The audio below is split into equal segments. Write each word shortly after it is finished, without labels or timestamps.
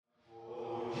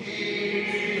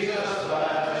Jesus,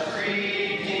 blessed Redeemer,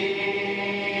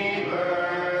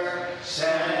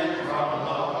 sent from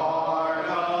the heart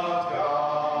of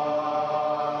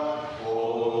God.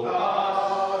 O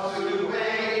God, to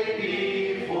wait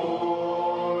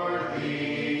before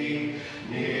thee,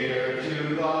 near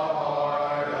to the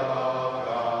heart of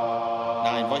God.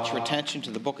 Now I invite your attention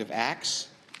to the book of Acts.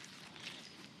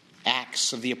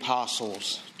 Acts of the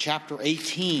Apostles, chapter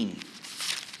 18.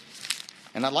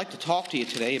 And I'd like to talk to you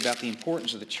today about the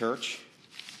importance of the church,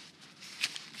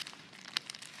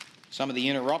 some of the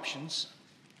interruptions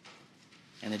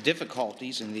and the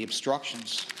difficulties and the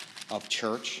obstructions of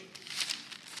church,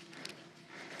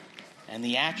 and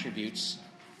the attributes,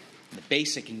 the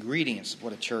basic ingredients of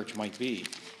what a church might be.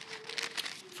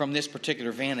 From this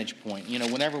particular vantage point,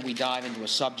 whenever we dive into a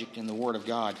subject in the Word of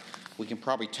God, we can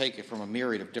probably take it from a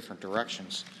myriad of different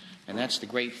directions. And that's the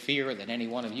great fear that any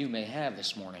one of you may have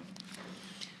this morning.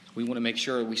 We want to make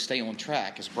sure we stay on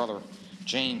track, as Brother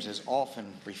James has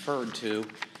often referred to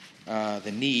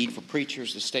the need for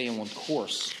preachers to stay on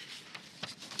course.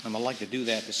 And I'd like to do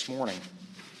that this morning.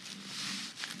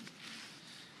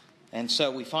 And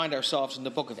so we find ourselves in the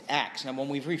book of Acts. Now, when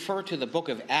we refer to the book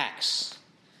of Acts,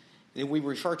 we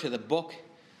refer to the book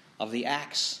of the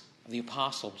Acts of the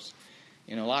Apostles.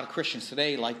 A lot of Christians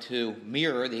today like to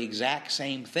mirror the exact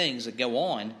same things that go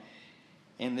on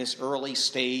in this early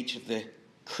stage of the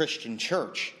Christian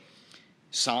church.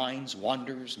 Signs,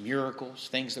 wonders, miracles,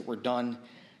 things that were done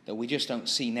that we just don't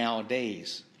see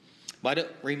nowadays.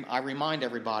 But I remind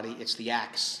everybody, it's the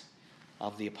Acts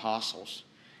of the Apostles.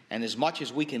 And as much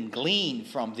as we can glean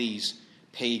from these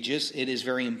pages, it is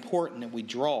very important that we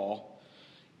draw.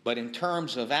 But in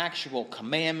terms of actual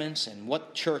commandments and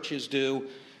what churches do,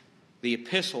 the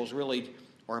epistles really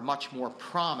are much more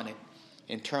prominent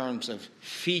in terms of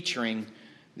featuring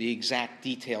the exact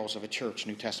details of a church,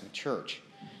 New Testament church.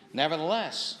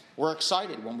 Nevertheless, we're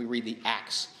excited when we read the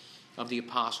Acts of the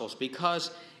Apostles because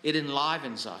it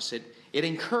enlivens us. It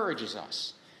encourages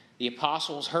us. The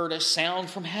apostles heard a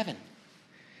sound from heaven.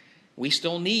 We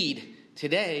still need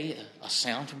today a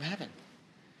sound from heaven.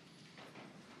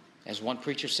 As one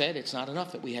preacher said, it's not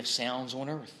enough that we have sounds on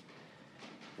earth.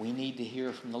 We need to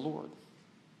hear from the Lord.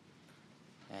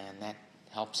 And that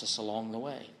helps us along the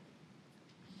way.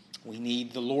 We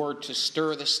need the Lord to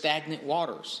stir the stagnant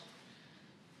waters.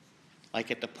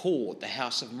 Like at the pool at the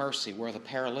house of mercy where the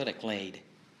paralytic laid,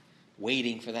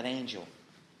 waiting for that angel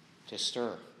to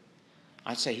stir.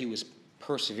 I'd say he was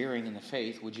persevering in the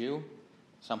faith, would you?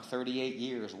 Some 38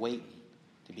 years waiting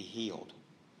to be healed.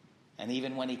 And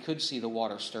even when he could see the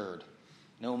water stirred,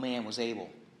 no man was able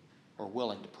or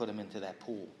willing to put him into that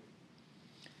pool.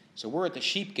 So we're at the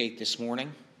sheep gate this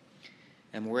morning,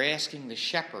 and we're asking the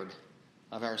shepherd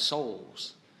of our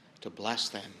souls to bless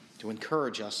them, to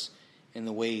encourage us in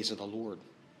the ways of the Lord,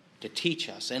 to teach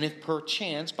us. And if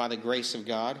perchance, by the grace of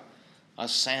God, a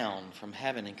sound from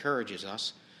heaven encourages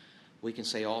us, we can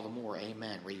say all the more,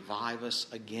 amen. Revive us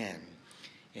again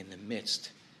in the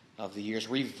midst of the years.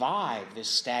 Revive this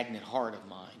stagnant heart of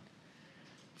mine,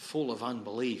 full of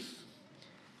unbelief.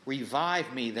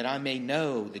 Revive me that I may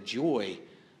know the joy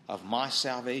of my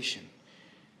salvation.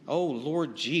 Oh,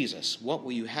 Lord Jesus, what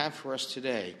will you have for us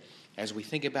today as we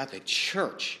think about the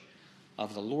church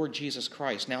of the Lord Jesus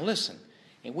Christ? Now listen,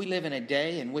 and we live in a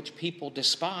day in which people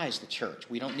despise the church.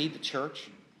 We don't need the church.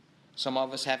 Some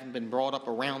of us haven't been brought up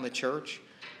around the church.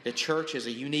 The church is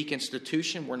a unique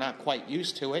institution. We're not quite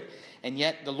used to it. And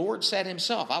yet the Lord said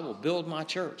himself, I will build my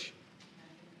church,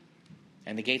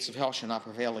 and the gates of hell shall not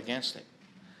prevail against it.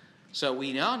 So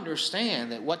we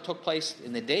understand that what took place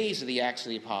in the days of the Acts of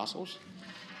the Apostles,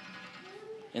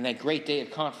 in that great day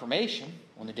of confirmation,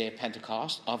 on the day of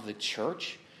Pentecost, of the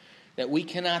church, that we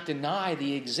cannot deny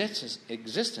the existence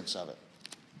of it.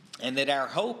 And that our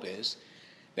hope is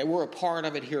that we're a part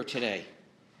of it here today.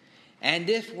 And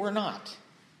if we're not,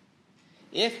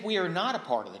 if we are not a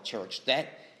part of the church, that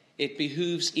it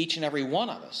behooves each and every one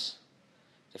of us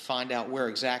to find out where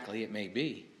exactly it may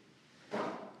be.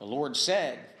 The Lord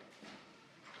said,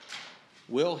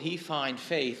 will he find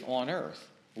faith on earth?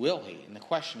 Will he? And the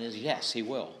question is, yes, he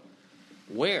will.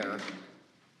 Where?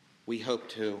 We hope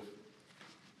to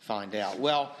find out.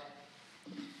 Well,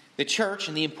 the church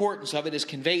and the importance of it is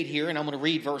conveyed here, and I'm going to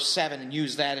read verse 7 and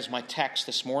use that as my text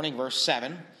this morning. Verse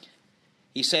 7,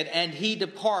 he said, and he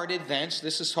departed thence,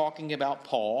 this is talking about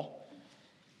Paul,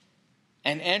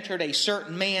 and entered a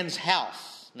certain man's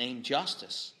house named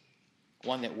Justus,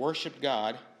 one that worshiped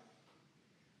God,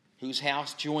 whose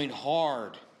house joined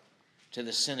hard to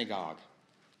the synagogue.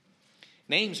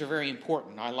 Names are very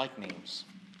important. I like names.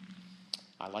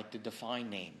 I like to define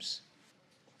names.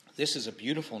 This is a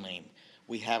beautiful name.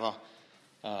 We have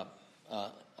a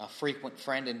frequent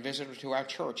friend and visitor to our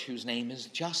church whose name is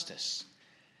Justice.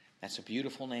 That's a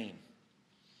beautiful name.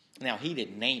 Now, he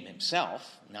didn't name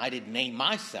himself, and I didn't name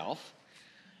myself,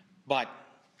 but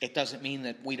it doesn't mean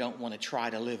that we don't want to try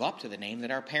to live up to the name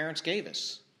that our parents gave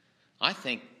us. I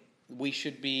think we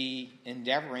should be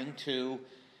endeavoring to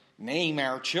name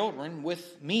our children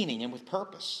with meaning and with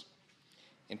purpose.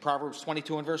 In Proverbs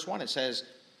 22 and verse 1, it says,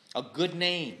 "A good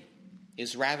name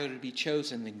is rather to be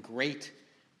chosen than great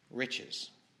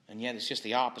riches." And yet it's just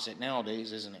the opposite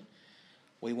nowadays, isn't it?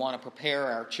 We want to prepare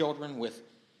our children with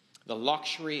the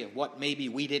luxury of what maybe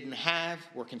we didn't have.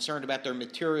 We're concerned about their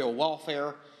material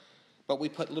welfare, but we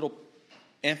put little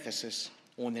emphasis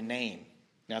on the name.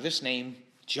 Now, this name,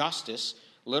 Justice,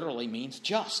 literally means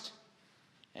just.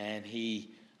 And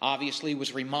he obviously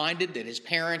was reminded that his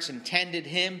parents intended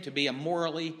him to be a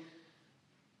morally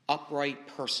upright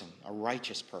person, a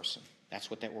righteous person. That's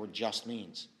what that word just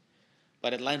means.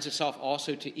 But it lends itself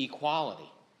also to equality,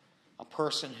 a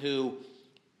person who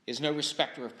is no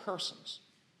respecter of persons,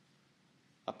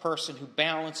 a person who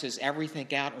balances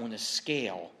everything out on a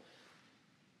scale,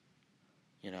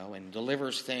 and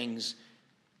delivers things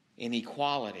in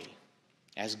equality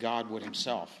as God would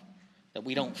himself, that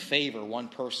we don't favor one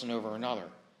person over another,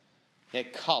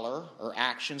 that color or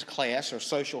actions, class or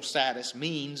social status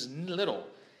means little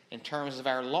in terms of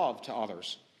our love to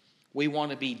others. We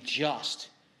want to be just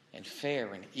and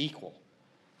fair and equal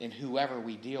in whoever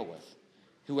we deal with,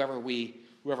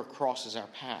 whoever crosses our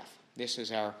path. This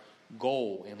is our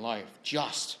goal in life,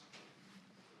 just.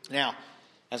 Now,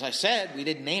 as I said, we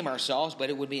didn't name ourselves, but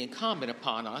it would be incumbent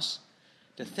upon us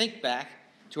to think back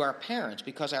to our parents,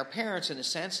 because our parents, in a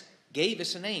sense, gave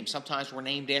us a name. Sometimes we're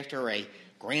named after a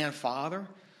grandfather.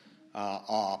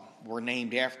 We're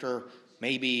named after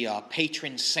maybe a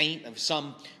patron saint of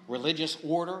some religious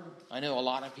order. I know a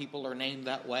lot of people are named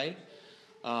that way.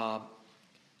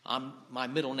 My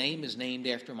middle name is named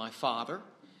after my father,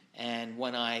 and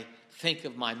when I think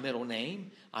of my middle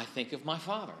name, I think of my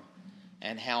father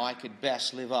and how I could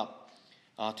best live up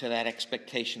to that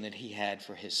expectation that he had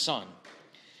for his son.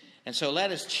 And so let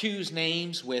us choose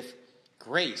names with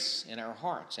grace in our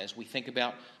hearts as we think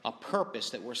about a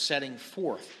purpose that we're setting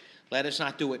forth. Let us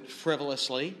not do it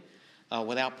frivolously,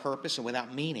 without purpose and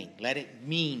without meaning. Let it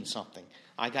mean something.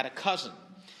 I got a cousin.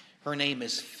 Her name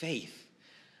is Faith.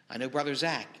 I know Brother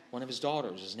Zach, one of his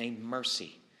daughters, is named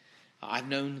Mercy. I've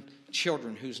known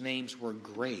children whose names were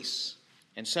Grace.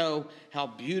 And so, how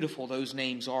beautiful those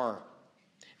names are.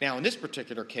 Now, in this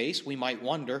particular case, we might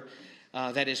wonder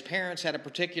that his parents had a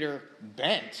particular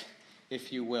bent,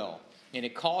 if you will, in a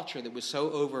culture that was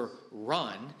so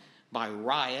overrun by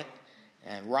riot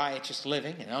and riotous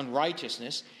living and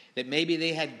unrighteousness that maybe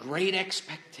they had great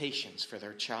expectations for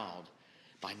their child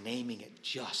by naming it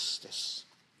Justice.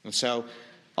 And so,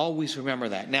 always remember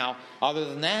that. Now, other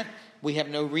than that, we have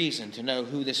no reason to know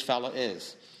who this fellow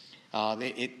is.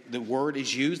 The word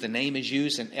is used, the name is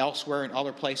used elsewhere in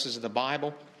other places of the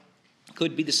Bible.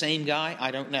 Could be the same guy,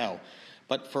 I don't know.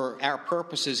 But for our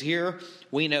purposes here,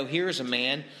 we know here's a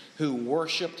man who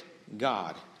worshiped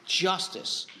God.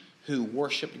 Justice, who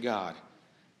worshiped God.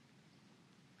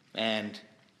 And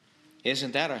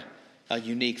isn't that a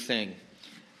unique thing?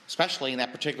 Especially in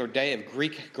that particular day of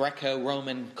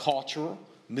Greco-Roman cultural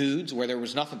moods where there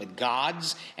was nothing but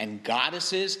gods and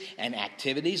goddesses and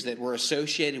activities that were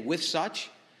associated with such.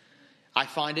 I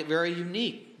find it very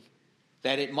unique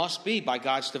that it must be by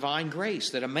God's divine grace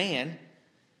that a man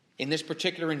in this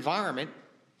particular environment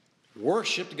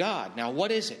worshiped God. Now,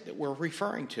 what is it that we're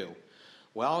referring to?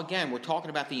 Well, again, we're talking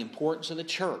about the importance of the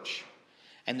church.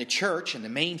 And the church, and the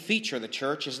main feature of the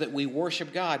church, is that we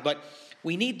worship God. But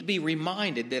we need to be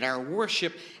reminded that our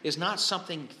worship is not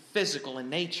something physical in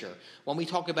nature. When we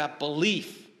talk about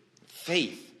belief,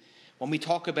 faith, when we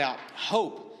talk about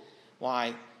hope,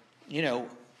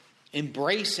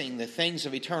 embracing the things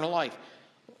of eternal life,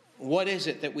 what is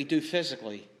it that we do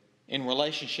physically in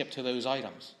relationship to those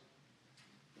items?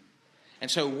 And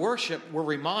so worship, we're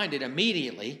reminded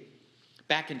immediately,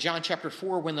 back in John chapter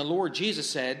 4, when the Lord Jesus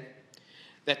said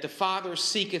that the Father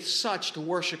seeketh such to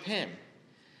worship him.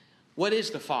 What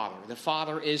is the Father? The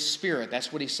Father is Spirit.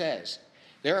 That's what he says.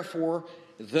 Therefore,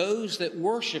 those that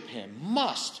worship him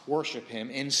must worship him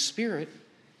in spirit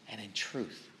and in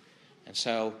truth. And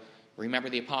so, remember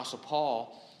the Apostle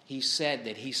Paul, he said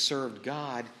that he served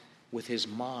God with his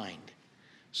mind.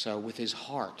 So, with his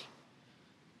heart.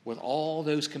 With all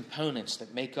those components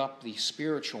that make up the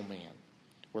spiritual man.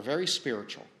 We're very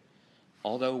spiritual.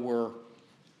 Although we're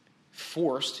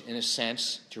forced, in a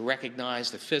sense, to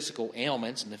recognize the physical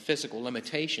ailments and the physical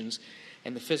limitations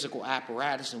and the physical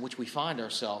apparatus in which we find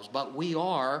ourselves, but we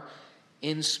are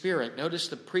in spirit. Notice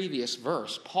the previous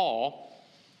verse. Paul,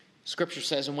 Scripture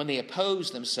says, and when they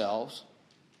opposed themselves,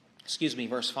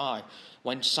 verse 5,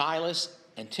 when Silas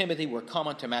and Timothy were come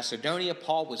unto Macedonia,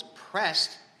 Paul was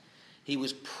pressed. He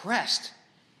was pressed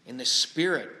in the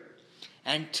Spirit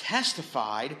and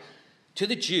testified to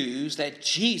the Jews that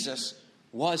Jesus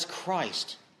was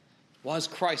Christ. Was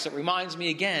Christ. It reminds me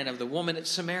again of the woman at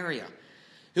Samaria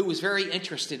who was very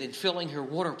interested in filling her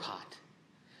water pot.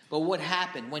 But what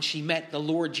happened when she met the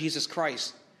Lord Jesus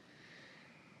Christ?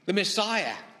 The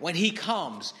Messiah, when he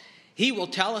comes, he will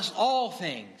tell us all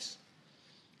things.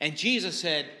 And Jesus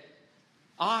said,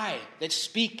 I that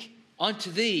speak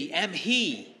unto thee am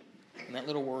he. And that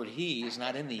little word he is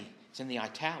not it's in the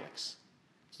italics.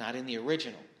 It's not in the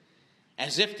original.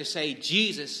 As if to say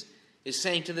Jesus is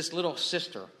saying to this little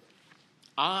sister,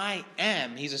 I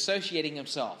am. He's associating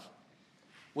himself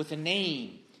with a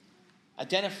name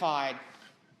identified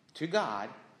to God,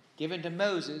 given to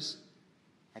Moses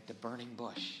at the burning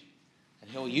bush. And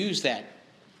he'll use that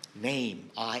name,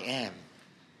 I am,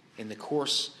 in the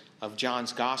course of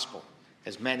John's gospel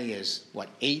as many as,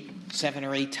 7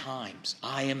 or 8 times.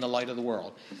 I am the light of the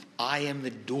world. I am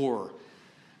the door.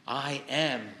 I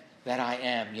am that I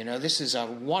am. You know, this is a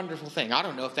wonderful thing. I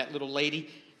don't know if that little lady,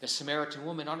 the Samaritan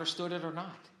woman, understood it or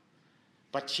not.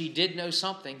 But she did know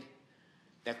something,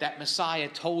 that Messiah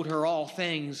told her all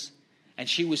things, and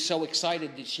she was so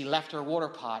excited that she left her water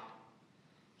pot.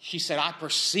 She said, I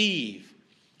perceive.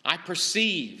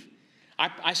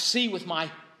 I see with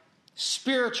my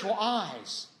spiritual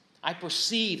eyes. I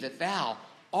perceive that thou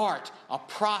art a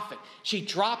prophet. She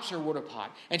drops her water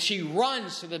pot and she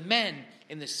runs to the men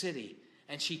in the city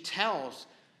and she tells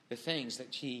the things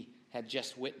that she had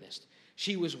just witnessed.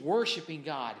 She was worshiping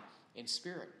God in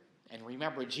spirit. And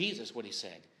remember Jesus, what he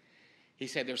said. He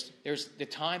said, the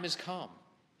time has come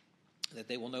that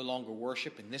they will no longer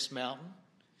worship in this mountain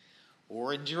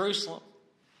or in Jerusalem.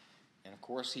 And of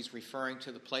course, he's referring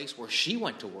to the place where she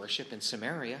went to worship in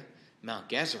Samaria, Mount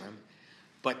Gerizim.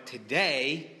 But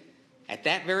today, at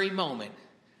that very moment,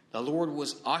 the Lord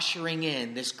was ushering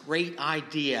in this great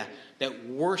idea that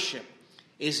worship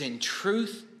is in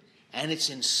truth and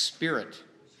it's in spirit.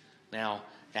 Now,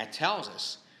 that tells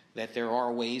us that there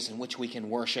are ways in which we can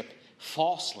worship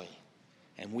falsely.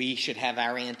 And we should have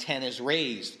our antennas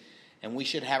raised. And we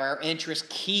should have our interest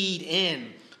keyed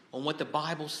in on what the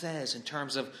Bible says in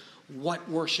terms of what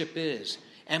worship is.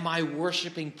 Am I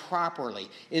worshiping properly?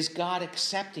 Is God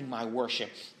accepting my worship?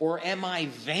 Or am I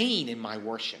vain in my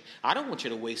worship? I don't want you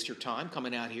to waste your time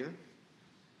coming out here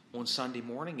on Sunday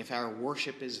morning if our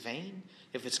worship is vain,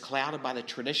 if it's clouded by the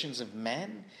traditions of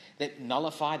men that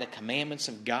nullify the commandments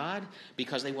of God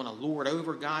because they want to lord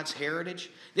over God's heritage.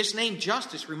 This name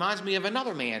Justus reminds me of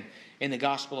another man in the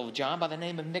Gospel of John by the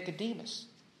name of Nicodemus,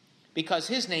 because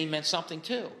his name meant something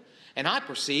too. And I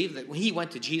perceive that he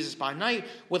went to Jesus by night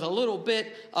with a little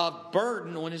bit of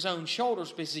burden on his own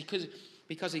shoulders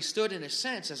because he stood in a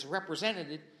sense as a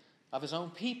representative of his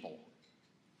own people.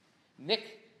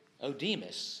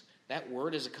 Nicodemus, that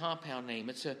word is a compound name.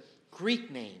 It's a Greek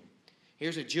name.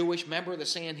 Here's a Jewish member of the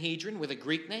Sanhedrin with a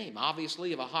Greek name,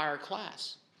 obviously of a higher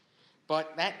class.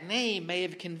 But that name may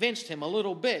have convinced him a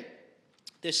little bit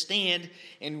to stand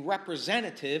in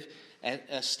representative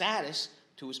status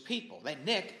to his people. That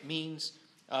Nick means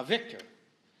victor,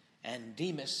 and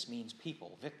Demas means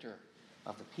people, victor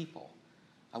of the people.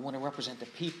 I want to represent the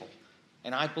people.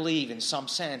 And I believe in some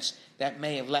sense that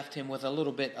may have left him with a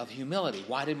little bit of humility.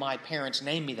 Why did my parents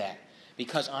name me that?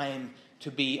 Because I am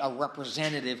to be a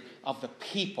representative of the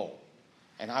people,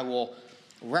 and I will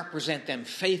represent them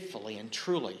faithfully and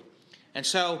truly. And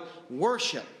so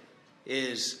worship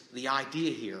is the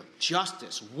idea here.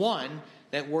 Justice, one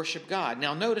that worship God.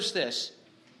 Now notice this.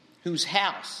 Whose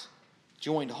house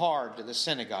joined hard to the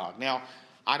synagogue. Now,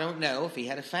 I don't know if he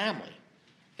had a family.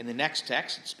 In the next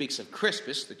text, it speaks of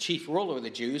Crispus, the chief ruler of the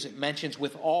Jews. It mentions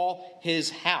with all his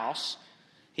house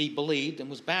he believed and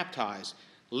was baptized.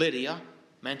 Lydia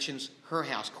mentions her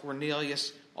house.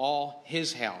 Cornelius, all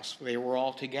his house. They were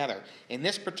all together. In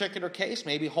this particular case,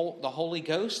 maybe the Holy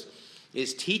Ghost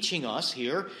is teaching us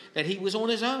here that he was on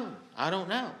his own. I don't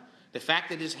know. The fact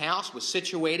that his house was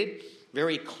situated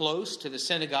very close to the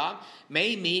synagogue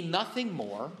may mean nothing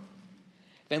more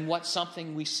than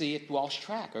something we see at Welsh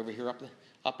Track over here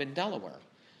up in Delaware.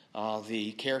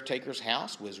 The caretaker's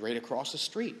house was right across the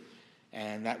street,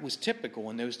 and that was typical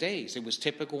in those days. It was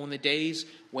typical in the days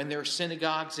when their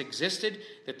synagogues existed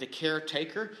that the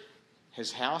caretaker,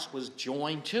 his house was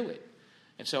joined to it.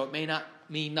 And so it may not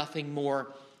mean nothing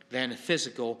more than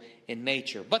physical in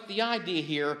nature. But the idea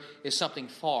here is something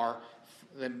far,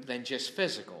 than just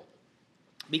physical,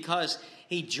 because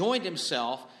he joined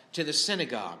himself to the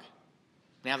synagogue.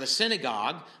 Now, the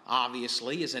synagogue,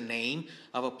 obviously, is a name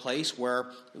of a place where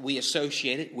we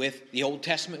associate it with the Old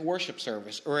Testament worship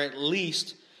service, or at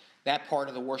least that part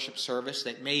of the worship service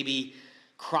that maybe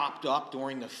cropped up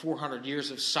during the 400 years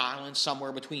of silence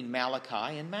somewhere between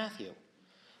Malachi and Matthew.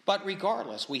 But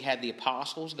regardless, we had the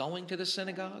apostles going to the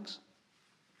synagogues.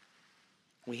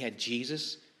 We had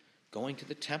Jesus going to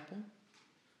the temple.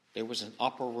 There was an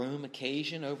upper room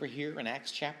occasion over here in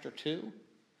Acts chapter 2.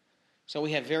 So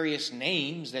we have various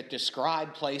names that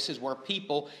describe places where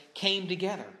people came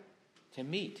together to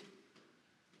meet.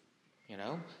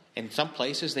 In some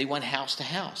places they went house to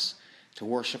house to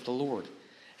worship the Lord.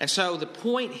 And so the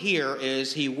point here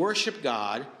is he worshiped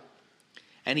God,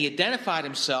 and he identified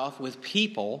himself with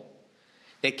people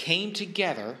that came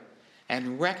together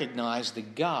and recognized the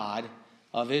God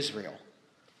of Israel.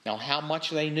 Now, how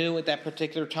much they knew at that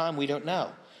particular time, we don't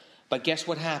know. But guess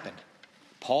what happened?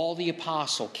 Paul the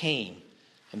apostle came,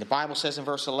 and the Bible says in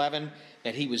verse 11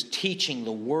 that he was teaching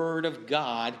the word of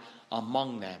God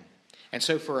among them. And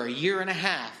so for a year and a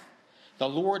half, the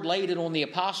Lord laid it on the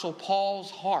apostle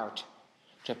Paul's heart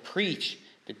to preach,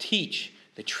 to teach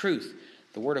the truth,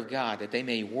 the word of God, that they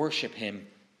may worship him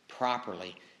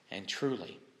properly and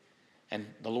truly. And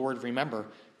the Lord, remember,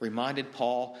 reminded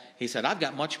Paul, he said, I've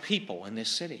got much people in this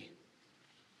city.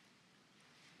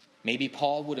 Maybe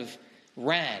Paul would have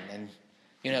ran and,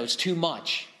 it's too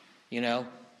much.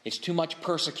 It's too much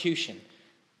persecution.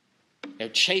 They're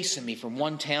chasing me from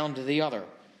one town to the other.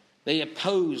 They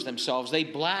oppose themselves. They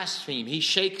blaspheme. He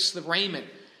shakes the raiment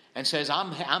and says,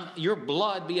 your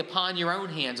blood be upon your own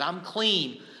hands. I'm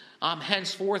clean. I'm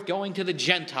henceforth going to the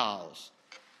Gentiles.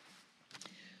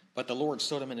 But the Lord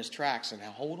stood him in his tracks and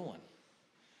now hold on.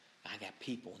 I got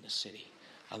people in the city.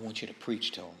 I want you to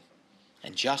preach to them.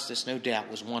 And Justus, no doubt,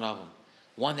 was one of them.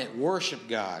 One that worshiped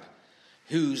God,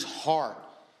 whose heart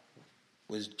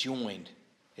was joined,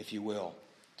 if you will,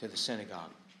 to the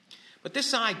synagogue. But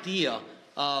this idea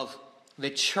of the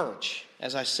church,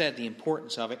 as I said, the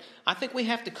importance of it, I think we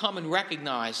have to come and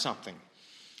recognize something.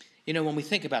 When we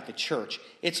think about the church,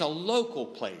 it's a local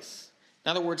place.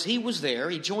 In other words, he was there.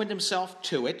 He joined himself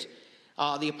to it.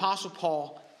 The Apostle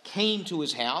Paul came to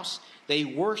his house. They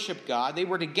worshiped God. They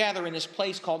were together in this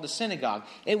place called the synagogue.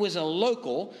 It was a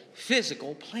local,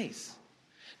 physical place.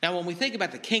 Now, when we think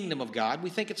about the kingdom of God, we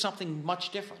think it's something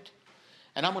much different.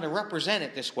 And I'm going to represent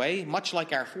it this way, much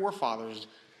like our forefathers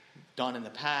done in the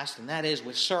past, and that is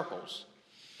with circles.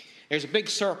 There's a big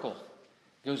circle.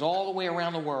 It goes all the way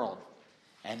around the world,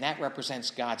 and that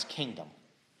represents God's kingdom.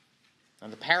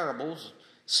 And the parables,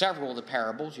 several of the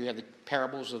parables, you have the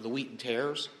parables of the wheat and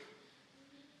tares.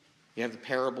 You have the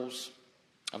parables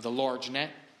of the large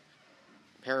net,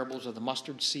 parables of the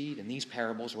mustard seed, and these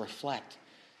parables reflect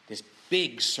this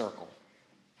big circle,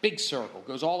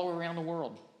 goes all the way around the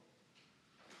world.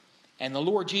 And the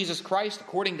Lord Jesus Christ,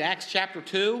 according to Acts chapter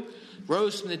 2,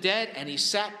 rose from the dead, and he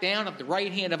sat down at the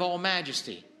right hand of all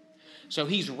majesty. So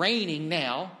he's reigning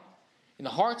now in the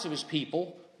hearts of his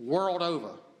people world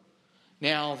over.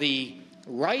 Now, the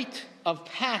rite of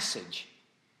passage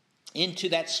into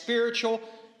that spiritual,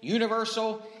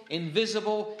 universal,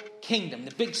 invisible kingdom,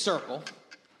 the big circle,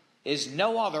 is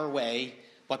no other way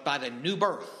but by the new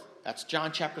birth. That's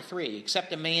John chapter 3.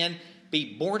 Except a man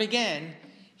be born again,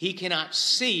 he cannot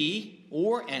see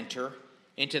or enter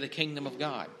into the kingdom of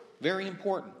God. Very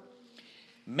important.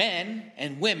 Men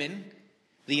and women,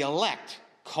 the elect,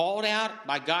 called out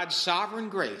by God's sovereign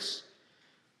grace,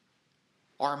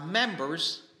 are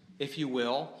members, if you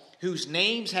will, whose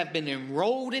names have been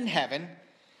enrolled in heaven.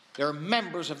 They're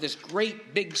members of this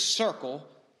great big circle,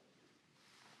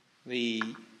 the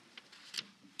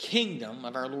kingdom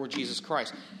of our Lord Jesus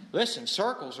Christ. Listen,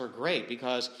 circles are great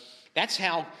because that's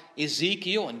how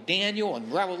Ezekiel and Daniel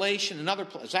and Revelation and other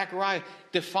Zechariah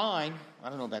define, I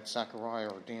don't know about Zechariah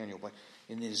or Daniel, but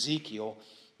in Ezekiel,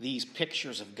 these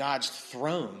pictures of God's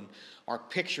throne are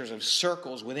pictures of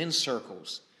circles within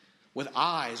circles with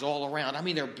eyes all around. I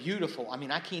mean, they're beautiful. I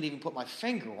mean, I can't even put my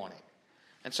finger on it.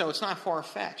 And so it's not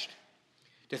far-fetched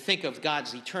to think of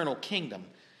God's eternal kingdom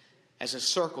as a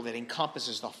circle that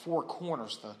encompasses the four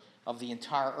corners of the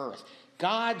entire earth.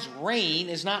 God's reign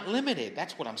is not limited.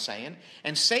 That's what I'm saying.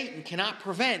 And Satan cannot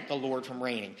prevent the Lord from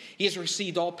reigning. He has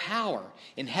received all power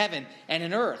in heaven and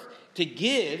in earth to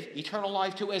give eternal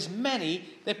life to as many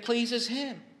that pleases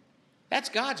him. That's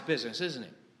God's business, isn't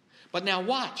it? But now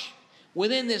watch.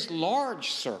 Within this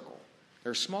large circle,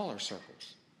 there are smaller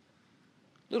circles.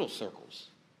 Little circles.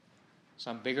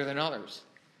 Some bigger than others.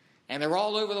 And they're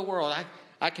all over the world.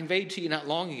 I conveyed to you not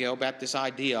long ago about this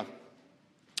idea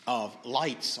of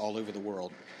lights all over the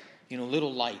world. You know,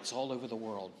 little lights all over the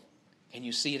world. Can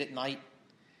you see it at night?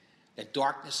 The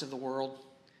darkness of the world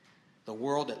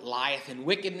that lieth in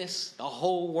wickedness, the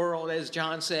whole world, as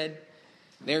John said.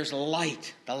 There's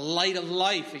light. The light of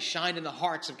life is shined in the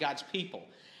hearts of God's people.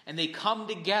 And they come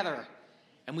together,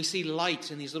 and we see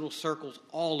lights in these little circles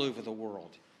all over the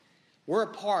world. We're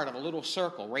a part of a little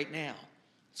circle right now.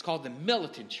 It's called the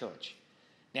Militant Church.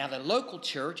 Now, the local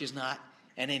church is not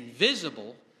an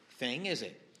invisible thing, is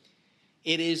it?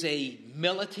 It is a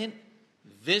militant,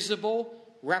 visible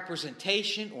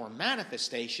representation or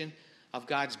manifestation of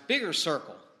God's bigger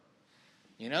circle.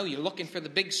 You know, you're looking for the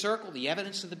big circle, the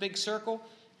evidence of the big circle,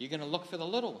 you're going to look for the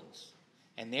little ones.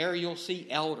 And there you'll see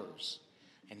elders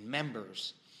and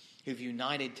members who've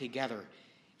united together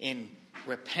in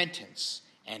repentance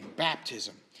and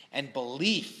baptism and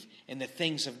belief in the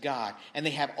things of God. And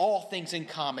they have all things in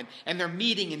common. And they're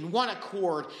meeting in one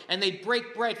accord. And they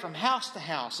break bread from house to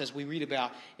house, as we read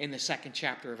about in the 2nd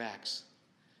chapter of Acts.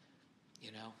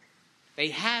 You know, they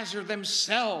hazard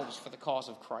themselves for the cause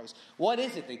of Christ. What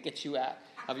is it that gets you out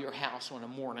of your house on a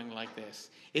morning like this?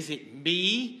 Is it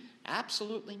me?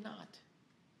 Absolutely not.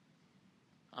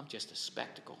 I'm just a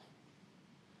spectacle.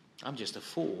 I'm just a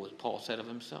fool, as Paul said of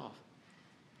himself.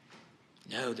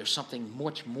 No, there's something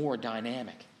much more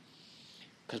dynamic.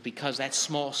 Because that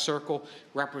small circle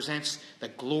represents the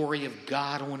glory of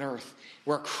God on earth,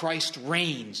 where Christ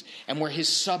reigns and where his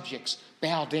subjects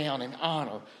bow down in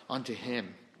honor unto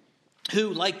him, who,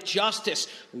 like justice,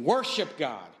 worship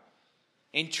God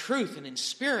in truth and in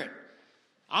spirit.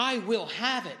 I will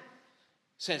have it,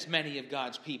 says many of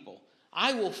God's people.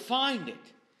 I will find it.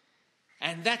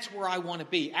 And that's where I want to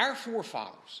be. Our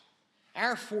forefathers,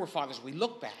 we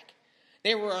look back,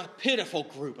 they were a pitiful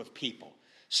group of people.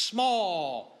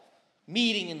 Small,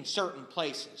 meeting in certain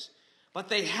places. But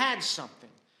they had something.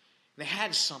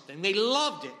 They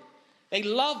loved it. They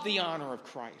loved the honor of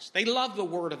Christ. They loved the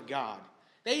Word of God.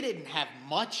 They didn't have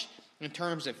much in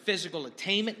terms of physical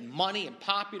attainment and money and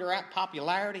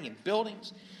popularity and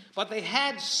buildings. But they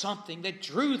had something that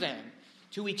drew them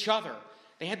to each other.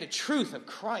 They had the truth of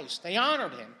Christ. They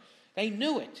honored him. They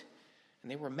knew it.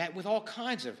 And they were met with all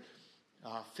kinds of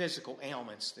physical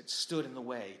ailments that stood in the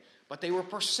way. But they were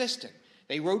persistent.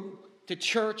 They rode to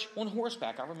church on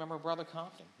horseback. I remember Brother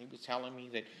Compton. He was telling me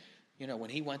that, you know, when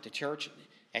he went to church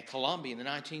at Columbia in the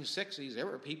 1960s, there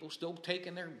were people still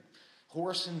taking their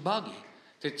horse and buggy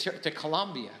to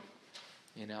Columbia.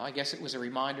 You know, I guess it was a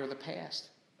reminder of the past.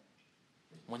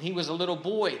 When he was a little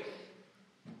boy,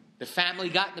 the family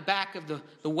got in the back of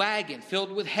the wagon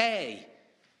filled with hay,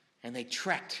 and they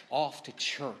trekked off to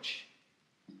church.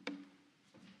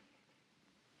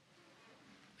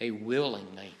 They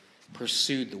willingly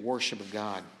pursued the worship of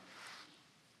God.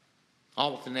 I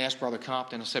often asked Brother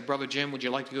Compton, I said, Brother Jim, would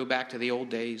you like to go back to the old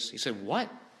days? He said, what?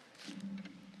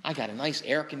 I got a nice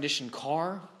air-conditioned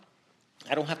car.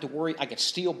 I don't have to worry. I got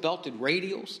steel-belted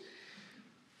radials.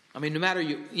 I mean, no matter,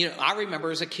 I remember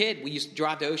as a kid, we used to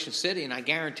drive to Ocean City, and I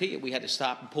guarantee you we had to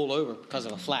stop and pull over because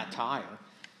of a flat tire.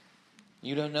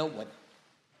 You don't know what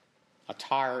a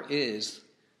tire is,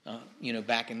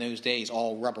 back in those days,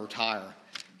 all rubber tire.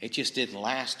 It just didn't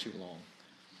last too long.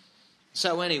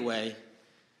 So anyway,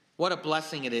 what a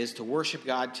blessing it is to worship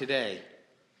God today.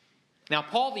 Now,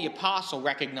 Paul the Apostle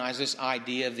recognized this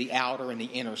idea of the outer and the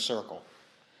inner circle,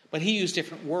 but he used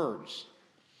different words.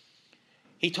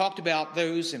 He talked about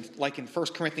those, like in 1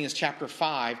 Corinthians chapter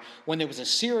 5, when there was a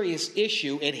serious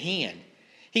issue at hand.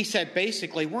 He said,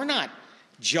 basically, we're not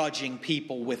judging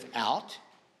people without.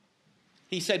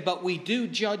 He said, but we do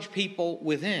judge people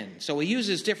within. So he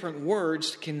uses different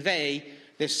words to convey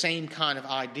this same kind of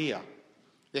idea,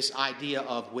 this idea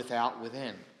of without,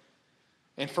 within.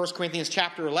 In 1 Corinthians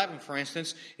chapter 11, for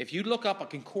instance, if you look up a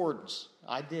concordance,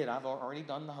 I've already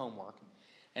done the homework,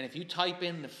 and if you type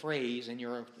in the phrase in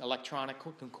your electronic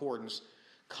concordance,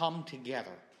 come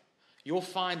together, you'll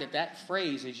find that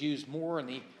phrase is used more in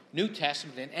the New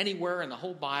Testament than anywhere in the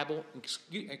whole Bible,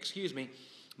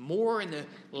 more in the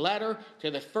letter to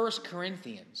the 1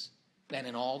 Corinthians than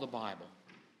in all the Bible.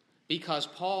 Because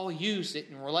Paul used it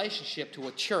in relationship to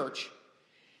a church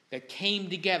that came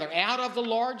together out of the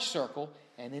large circle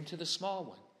and into the small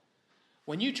one.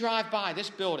 When you drive by this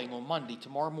building on Monday,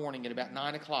 tomorrow morning at about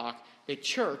 9 o'clock, the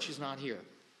church is not here.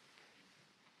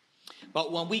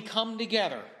 But when we come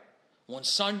together on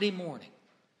Sunday morning,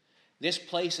 this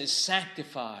place is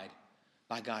sanctified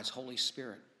by God's Holy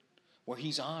Spirit, where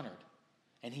he's honored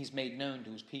and he's made known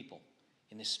to his people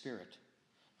in the Spirit.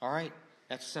 All right?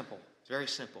 That's simple. It's very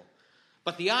simple.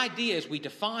 But the idea is we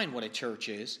define what a church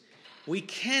is. We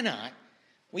can't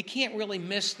really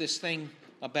miss this thing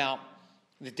about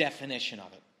the definition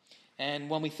of it. And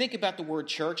when we think about the word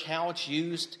church, how it's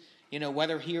used,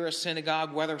 whether here a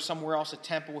synagogue, whether somewhere else a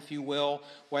temple, if you will,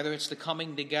 whether it's the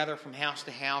coming together from house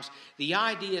to house, the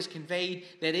idea is conveyed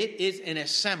that it is an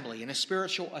assembly, a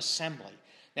spiritual assembly.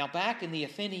 Now, back in the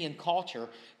Athenian culture,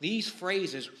 these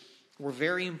phrases were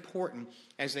very important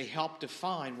as they helped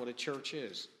define what a church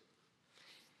is.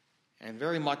 And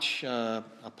very much a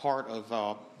part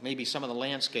of maybe some of the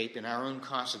landscape in our own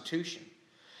Constitution.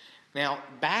 Now,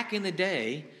 back in the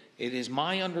day, it is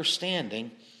my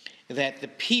understanding that the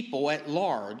people at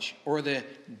large, or the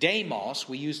demos,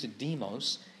 we use the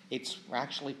demos, it's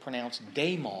actually pronounced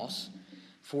demos,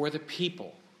 for the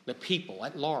people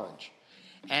at large.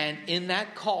 And in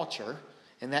that culture,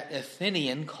 in that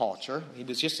Athenian culture, he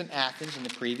was just in Athens in the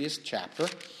previous chapter,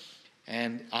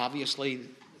 and obviously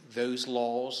those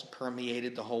laws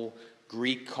permeated the whole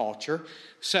Greek culture.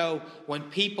 So when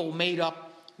people made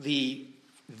up the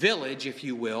village, if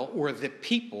you will, or the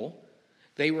people,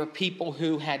 they were people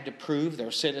who had to prove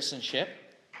their citizenship.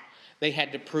 They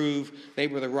had to prove they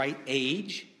were the right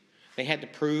age. They had to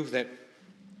prove that,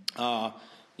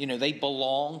 they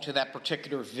belonged to that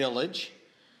particular village.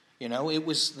 It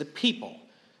was the people.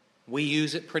 We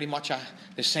use it pretty much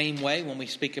the same way when we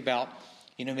speak about,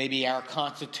 maybe our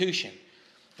Constitution.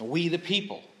 We the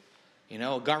people.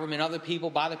 A government of the people,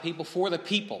 by the people, for the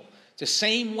people. It's the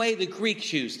same way the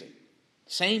Greeks used it.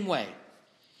 Same way.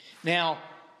 Now,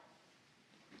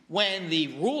 when the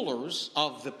rulers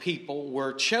of the people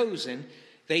were chosen,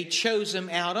 they chose them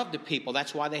out of the people.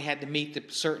 That's why they had to meet the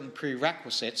certain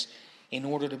prerequisites in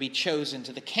order to be chosen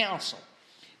to the council.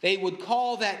 They would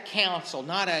call that council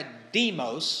not a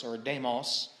demos or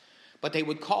demos, but they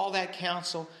would call that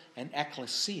council an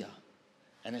ecclesia,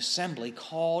 an assembly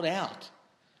called out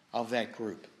of that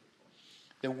group.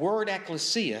 The word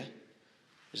ecclesia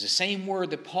is the same word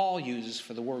that Paul uses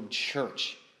for the word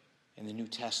church in the New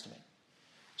Testament.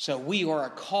 So we are a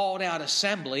called out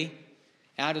assembly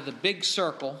out of the big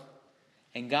circle,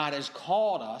 and God has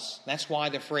called us. That's why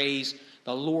the phrase,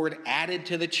 the Lord added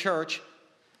to the church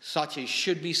such as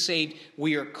should be saved.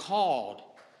 We are called.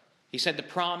 He said the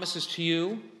promise is to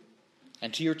you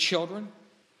and to your children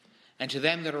and to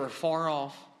them that are afar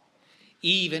off,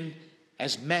 even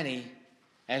as many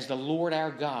as the Lord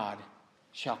our God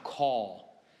shall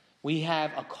call. We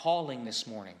have a calling this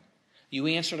morning. You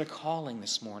answered a calling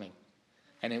this morning.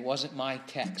 And it wasn't my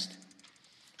text.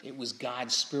 It was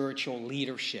God's spiritual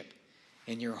leadership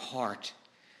in your heart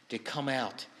to come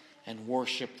out and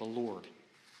worship the Lord.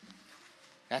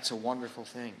 That's a wonderful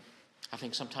thing. I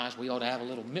think sometimes we ought to have a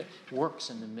little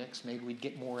works in the mix. Maybe we'd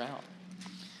get more out.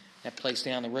 That place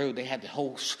down the road, they had the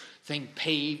whole thing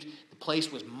paved. The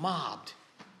place was mobbed.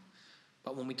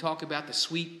 But when we talk about the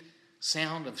sweet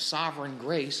sound of sovereign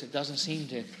grace, it doesn't seem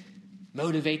to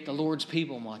motivate the Lord's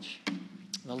people much.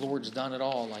 The Lord's done it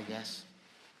all, I guess.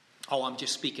 Oh, I'm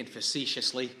just speaking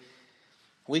facetiously.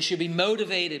 We should be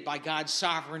motivated by God's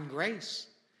sovereign grace.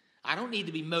 I don't need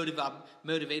to be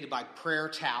motivated by prayer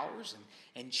towers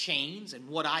and chains and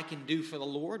what I can do for the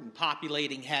Lord and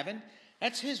populating heaven.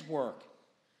 That's His work.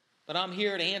 But I'm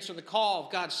here to answer the call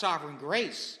of God's sovereign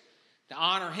grace, to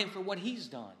honor Him for what He's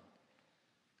done.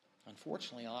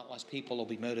 Unfortunately, a lot less people will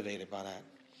be motivated by that.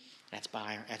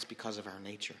 That's because of our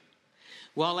nature.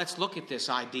 Well, let's look at this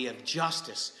idea of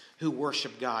justice who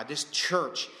worship God. This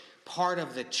church, part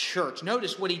of the church.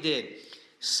 Notice what he did.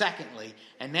 Secondly,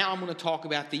 and now I'm going to talk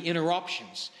about the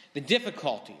interruptions, the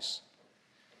difficulties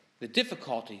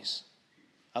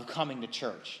of coming to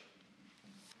church.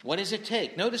 What does it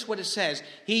take? Notice what it says.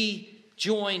 He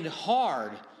joined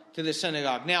hard to the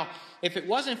synagogue. Now, if it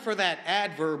wasn't for that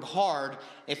adverb hard,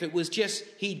 if it was just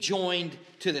he joined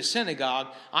to the synagogue,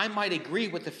 I might agree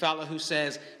with the fellow who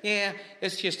says, yeah,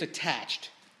 it's just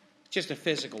attached. Just a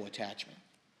physical attachment.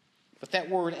 But that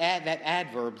word, that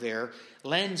adverb there,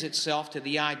 lends itself to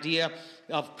the idea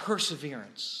of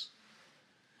perseverance,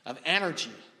 of energy,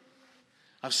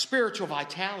 of spiritual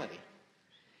vitality.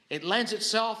 It lends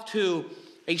itself to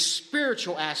a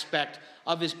spiritual aspect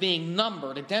of his being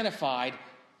numbered, identified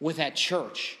with that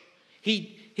church.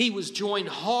 He was joined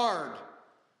hard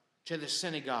to the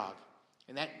synagogue.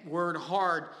 And that word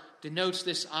hard denotes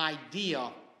this idea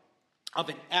of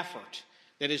an effort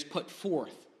that is put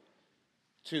forth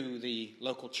to the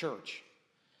local church.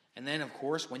 And then, of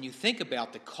course, when you think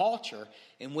about the culture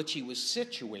in which he was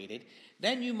situated,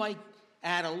 then you might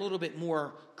add a little bit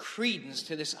more credence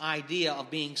to this idea of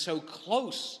being so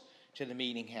close to the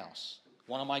meeting house.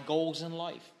 One of my goals in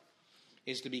life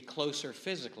is to be closer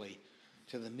physically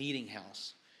to the meeting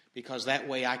house, because that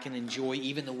way I can enjoy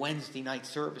even the Wednesday night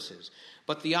services.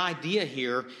 But the idea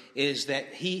here is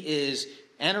that he is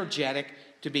energetic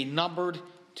to be numbered,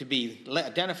 to be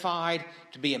identified,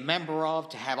 to be a member of,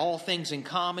 to have all things in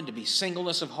common, to be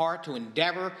singleness of heart, to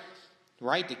endeavor,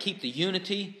 right, to keep the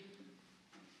unity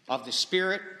of the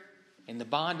Spirit in the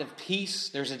bond of peace.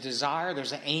 There's a desire,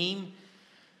 there's an aim.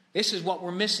 This is what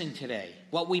we're missing today.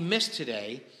 What we miss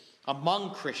today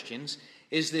among Christians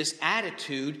is this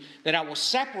attitude that I will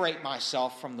separate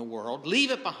myself from the world,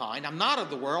 leave it behind, I'm not of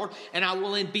the world, and I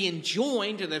will be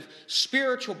enjoined to the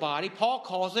spiritual body. Paul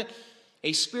calls it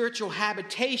a spiritual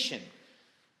habitation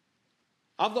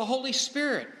of the Holy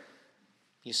Spirit.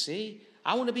 You see,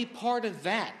 I want to be part of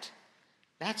that.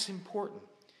 That's important.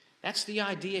 That's the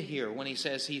idea here when he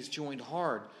says he's joined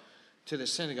hard to the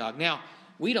synagogue. Now,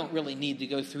 we don't really need to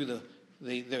go through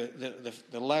the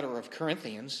letter of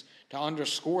Corinthians to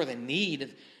underscore the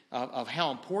need of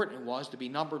how important it was to be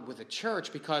numbered with the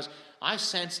church, because I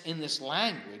sense in this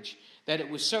language that it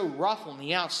was so rough on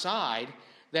the outside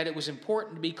that it was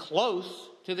important to be close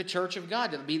to the church of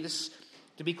God, to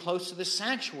be close to the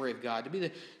sanctuary of God,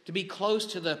 to be close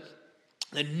to the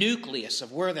nucleus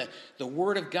of where the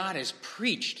Word of God is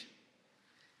preached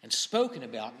and spoken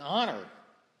about and honored.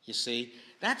 You see,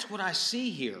 that's what I see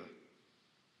here.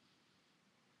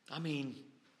 I mean,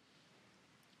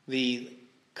 the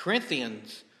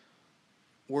Corinthians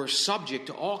were subject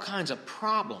to all kinds of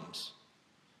problems,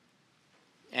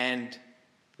 and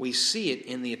we see it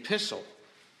in the epistle.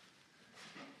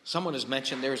 Someone has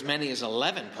mentioned there's many as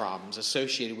 11 problems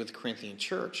associated with the Corinthian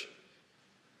church.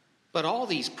 But all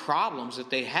these problems that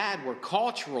they had were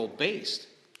cultural based.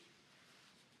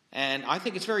 And I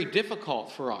think it's very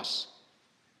difficult for us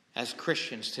as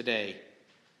Christians today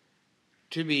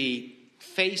to be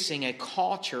facing a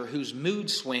culture whose mood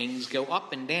swings go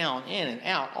up and down, in and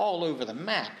out, all over the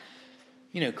map.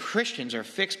 You know, Christians are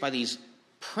fixed by these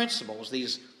principles,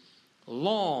 these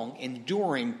long,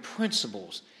 enduring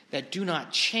principles that do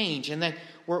not change, and that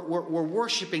we're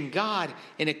worshiping God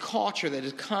in a culture that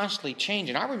is constantly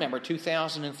changing. I remember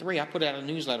 2003, I put out a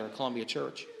newsletter at Columbia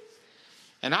Church.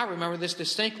 And I remember this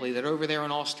distinctly, that over there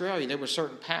in Australia, there were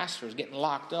certain pastors getting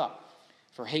locked up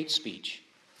for hate speech.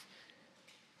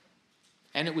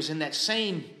 And it was in that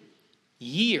same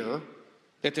year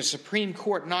that the Supreme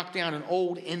Court knocked down an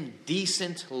old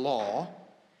indecent law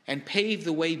and paved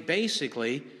the way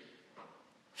basically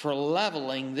for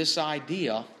leveling this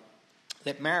idea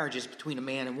that marriage is between a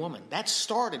man and woman. That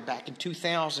started back in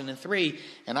 2003,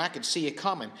 and I could see it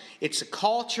coming. It's a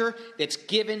culture that's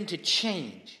given to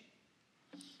change.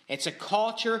 It's a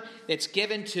culture that's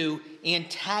given to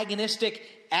antagonistic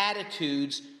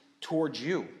attitudes towards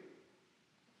you.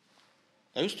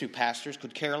 Those two pastors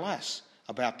could care less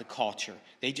about the culture.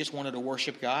 They just wanted to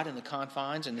worship God in the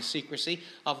confines and the secrecy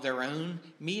of their own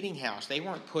meeting house. They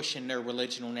weren't pushing their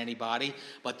religion on anybody,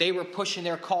 but they were pushing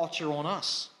their culture on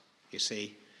us, you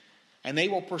see. And they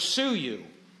will pursue you.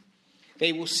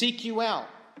 They will seek you out.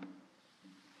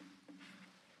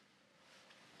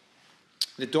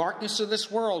 The darkness of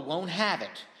this world won't have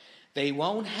it. They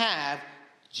won't have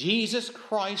Jesus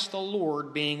Christ the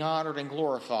Lord being honored and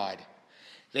glorified.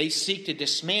 They seek to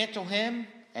dismantle him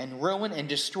and ruin and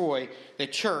destroy the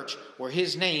church where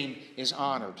his name is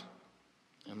honored.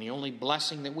 And the only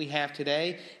blessing that we have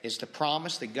today is the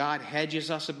promise that God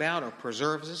hedges us about or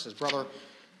preserves us, as Brother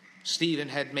Stephen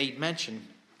had made mention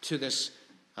to this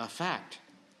fact.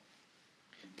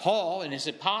 Paul, in his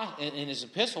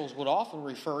epistles, would often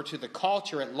refer to the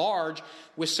culture at large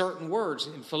with certain words.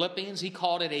 In Philippians, he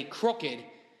called it a crooked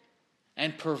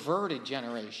and perverted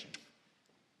generation.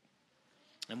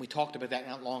 And we talked about that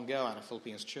not long ago out of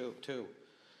Philippians 2.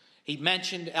 He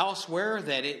mentioned elsewhere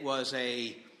that it was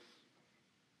a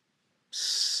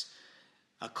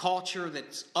culture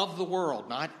that's of the world,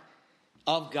 not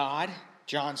of God.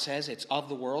 John says it's of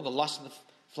the world, the lust of the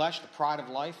flesh, the pride of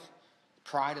life, the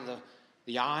pride of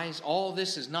the eyes. All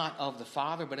this is not of the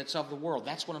Father, but it's of the world.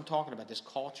 That's what I'm talking about, this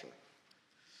culture.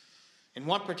 In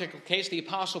one particular case, the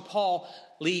Apostle Paul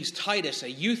leaves Titus,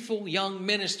 a youthful young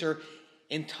minister,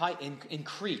 in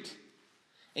Crete.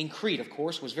 In Crete, of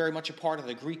course, was very much a part of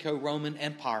the Greco-Roman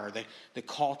Empire, the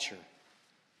culture.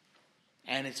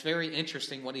 And it's very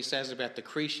interesting what he says about the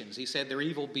Cretians. He said they're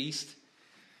evil beasts,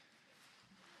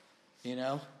 you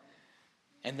know.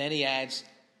 And then he adds,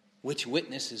 which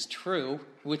witness is true,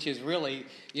 which is really,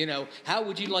 you know, how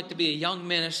would you like to be a young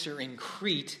minister in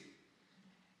Crete,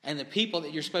 and the people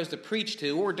that you're supposed to preach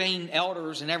to, ordained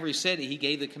elders in every city? He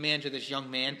gave the command to this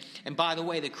young man. And by the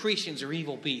way, the Cretians are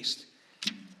evil beasts.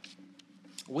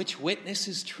 Which witness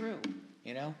is true,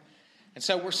 you know? And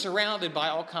so we're surrounded by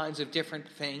all kinds of different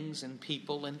things and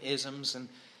people and isms,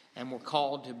 and we're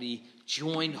called to be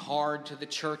joined hard to the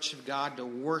church of God to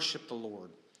worship the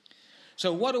Lord.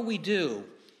 So what do we do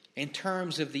in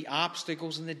terms of the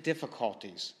obstacles and the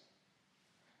difficulties?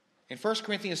 In 1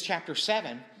 Corinthians chapter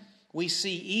 7, we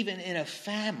see even in a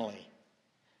family,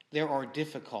 there are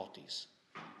difficulties.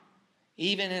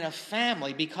 Even in a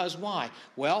family, because why?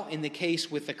 Well, in the case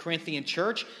with the Corinthian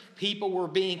church, people were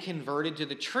being converted to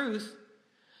the truth,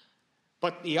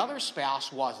 but the other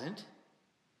spouse wasn't.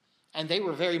 And they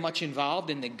were very much involved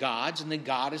in the gods and the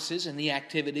goddesses and the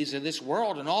activities of this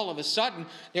world. And all of a sudden,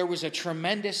 there was a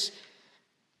tremendous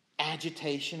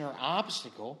agitation or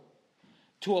obstacle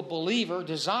to a believer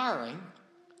desiring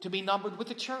to be numbered with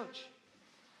the church.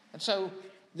 And so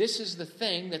this is the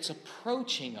thing that's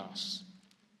approaching us.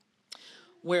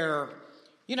 Where,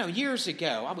 years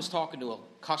ago, I was talking to a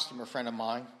customer friend of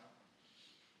mine,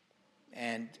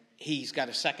 and he's got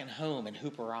a second home in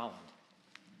Hooper Island.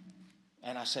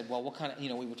 And I said, well, what kind of,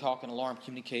 we were talking alarm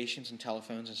communications and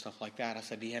telephones and stuff like that. I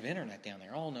said, do you have internet down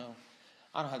there? Oh, no.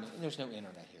 There's no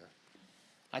internet here.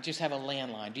 I just have a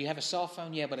landline. Do you have a cell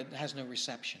phone? Yeah, but it has no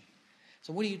reception.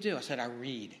 So what do you do? I said, I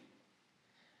read.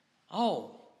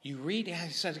 Oh, you read? Yeah,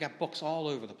 he says he's got books all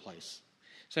over the place.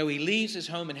 So he leaves his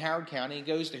home in Howard County and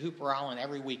goes to Hooper Island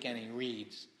every weekend and he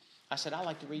reads. I said, I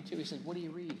like to read too. He said, what do you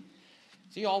read?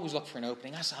 So you always look for an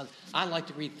opening. I said, I like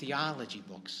to read theology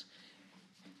books.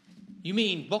 You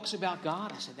mean books about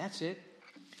God? I said, that's it.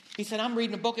 He said, I'm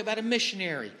reading a book about a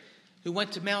missionary who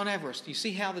went to Mount Everest. Do you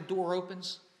see how the door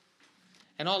opens?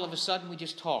 And all of a sudden, we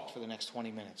just talked for the next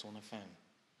 20 minutes on the phone.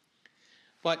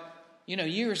 But,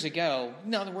 years ago,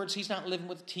 in other words, he's not living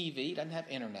with a TV. He doesn't have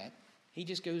internet. He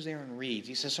just goes there and reads.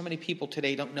 He says so many people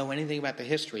today don't know anything about the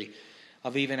history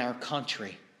of even our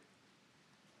country.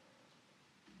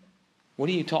 What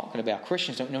are you talking about?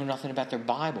 Christians don't know nothing about their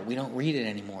Bible. We don't read it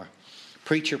anymore.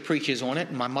 Preacher preaches on it,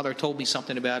 and my mother told me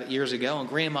something about it years ago, and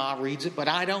Grandma reads it, but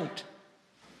I don't.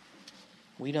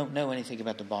 We don't know anything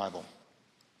about the Bible.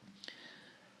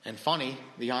 And funny,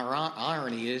 the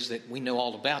irony is that we know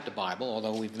all about the Bible,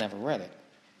 although we've never read it.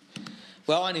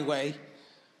 Well, anyway,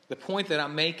 the point that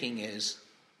I'm making is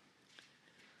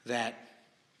that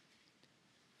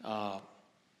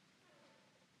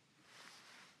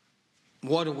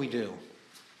what do we do?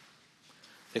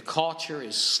 The culture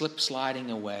is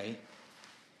slip-sliding away.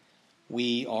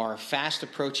 We are fast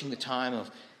approaching the time of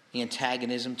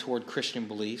antagonism toward Christian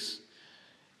beliefs.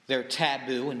 They're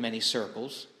taboo in many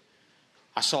circles.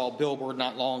 I saw a billboard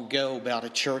not long ago about a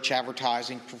church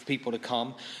advertising for people to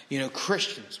come.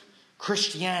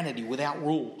 Christianity without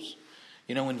rules.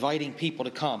 Inviting people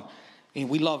to come.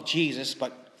 We love Jesus,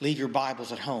 but leave your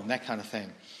Bibles at home, that kind of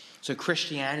thing. So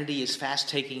Christianity is fast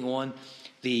taking on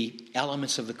the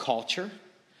elements of the culture,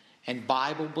 and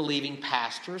Bible-believing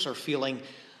pastors are feeling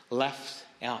left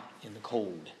out in the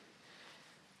cold.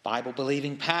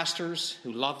 Bible-believing pastors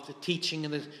who love the teaching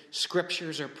of the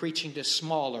Scriptures are preaching to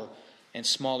smaller and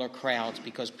smaller crowds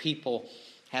because people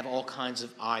have all kinds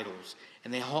of idols,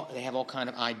 and they have all kinds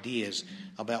of ideas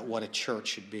about what a church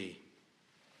should be.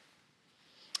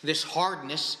 This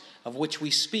hardness of which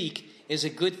we speak is a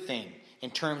good thing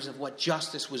in terms of what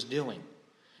justice was doing.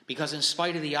 Because in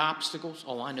spite of the obstacles,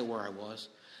 I know where I was.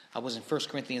 I was in 1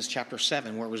 Corinthians chapter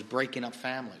 7 where it was breaking up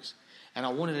families. And I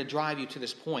wanted to drive you to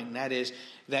this point, and that is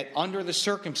that under the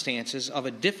circumstances of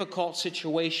a difficult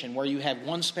situation where you have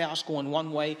one spouse going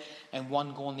one way and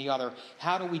one going the other,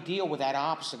 how do we deal with that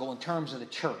obstacle in terms of the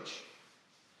church?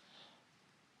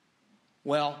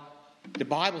 Well, the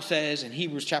Bible says in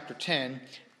Hebrews chapter 10,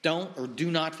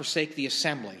 do not forsake the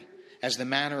assembly, as the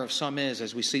manner of some is,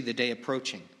 as we see the day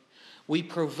approaching. We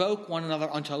provoke one another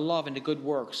unto love and to good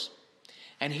works.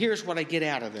 And here's what I get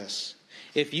out of this.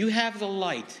 If you have the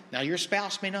light, now your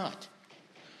spouse may not.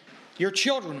 Your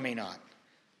children may not.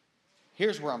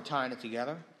 Here's where I'm tying it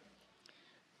together.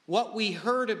 What we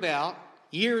heard about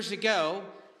years ago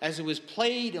as it was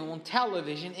played on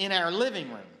television in our living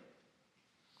room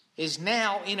is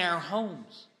now in our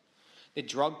homes. The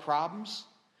drug problems,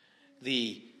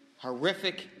 the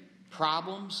horrific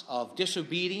problems of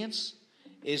disobedience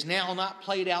is now not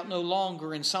played out no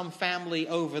longer in some family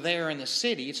over there in the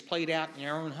city. It's played out in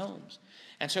our own homes.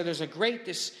 And so there's a great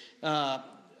a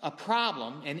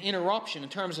problem and interruption in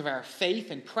terms of our faith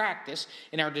and practice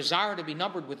and our desire to be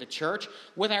numbered with the church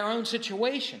with our own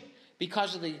situation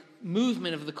because of the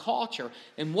movement of the culture.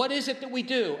 And what is it that we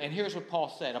do? And here's what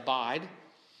Paul said: abide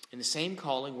in the same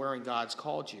calling wherein God's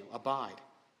called you. Abide.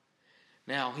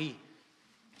 Now,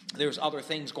 there's other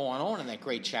things going on in that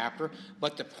great chapter,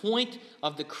 but the point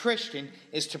of the Christian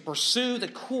is to pursue the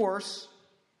course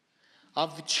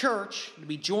of the church, to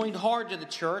be joined hard to the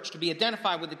church, to be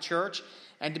identified with the church,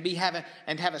 and to have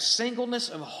a singleness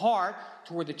of heart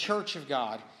toward the church of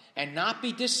God, and not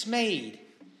be dismayed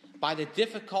by the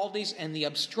difficulties and the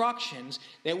obstructions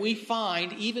that we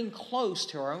find even close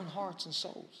to our own hearts and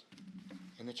souls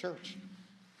in the church.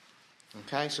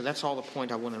 Okay, so that's all the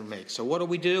point I wanted to make. So what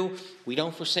do? We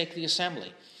don't forsake the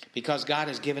assembly because God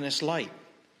has given us light.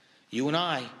 You and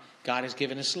I, God has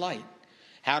given us light.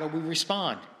 How do we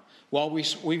respond? Well,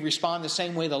 we respond the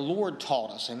same way the Lord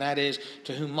taught us, and that is,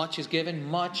 to whom much is given,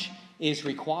 much is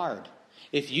required.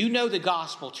 If you know the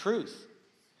gospel truth,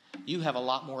 you have a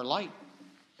lot more light,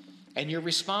 and you're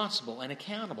responsible and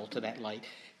accountable to that light.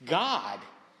 God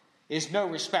is no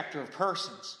respecter of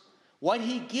persons. What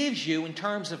he gives you in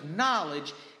terms of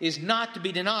knowledge is not to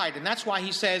be denied, and that's why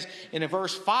he says in a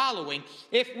verse following,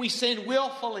 if we sin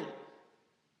willfully,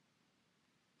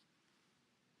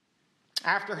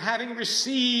 after having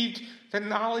received the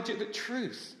knowledge of the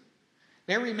truth,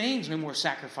 there remains no more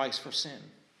sacrifice for sin.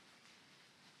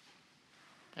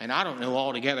 And I don't know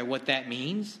altogether what that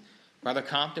means. Brother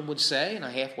Compton would say, and I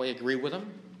halfway agree with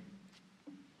him,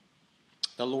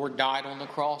 the Lord died on the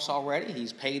cross already.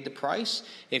 He's paid the price.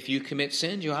 If you commit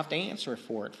sins, you'll have to answer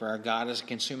for it, for our God is a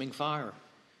consuming fire.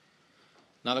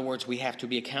 In other words, we have to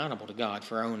be accountable to God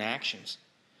for our own actions.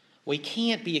 We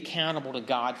can't be accountable to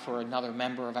God for another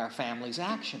member of our family's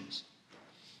actions.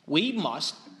 We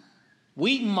must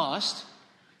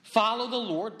follow the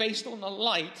Lord based on the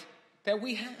light that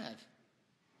we have.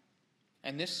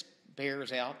 And this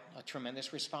bears out a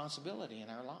tremendous responsibility in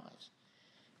our lives,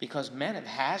 because men have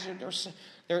hazarded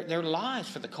their lives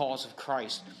for the cause of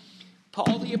Christ.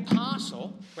 Paul the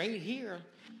Apostle, right here,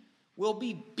 will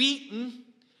be beaten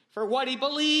for what he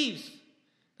believes.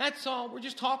 That's all. We're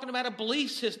just talking about a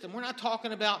belief system. We're not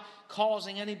talking about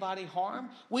causing anybody harm.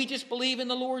 We just believe in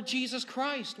the Lord Jesus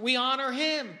Christ. We honor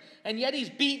him, and yet he's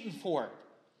beaten for it.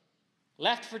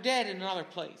 Left for dead in another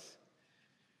place.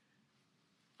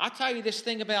 I'll tell you this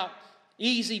thing about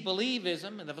easy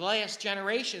believism in the last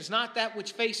generation is not that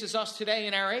which faces us today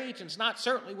in our age, and it's not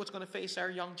certainly what's going to face our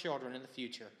young children in the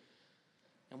future.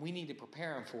 And we need to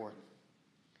prepare them for it.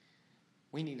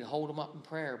 We need to hold them up in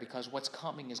prayer, because what's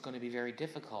coming is going to be very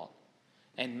difficult.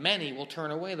 And many will turn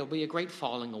away. There'll be a great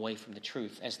falling away from the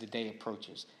truth as the day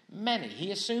approaches. Many.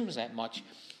 He assumes that much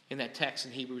in that text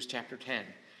in Hebrews chapter 10.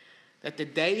 That the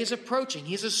day is approaching.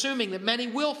 He's assuming that many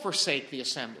will forsake the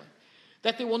assembly.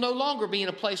 That they will no longer be in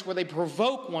a place where they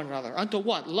provoke one another unto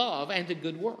what? Love and to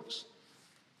good works.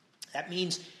 That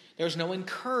means there's no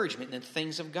encouragement in the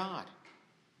things of God.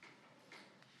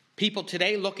 People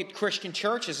today look at Christian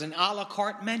church as an a la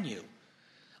carte menu.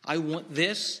 I want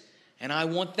this and I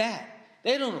want that.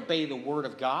 They don't obey the word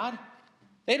of God.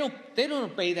 They don't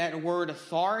obey that word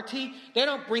authority. They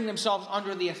don't bring themselves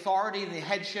under the authority and the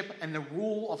headship and the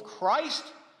rule of Christ.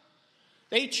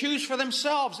 They choose for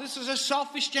themselves. This is a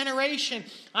selfish generation.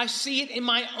 I see it in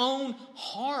my own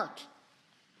heart.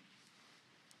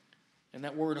 And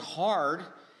that word hard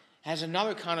has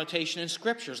another connotation in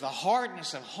scriptures, the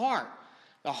hardness of heart.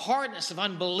 The hardness of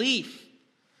unbelief.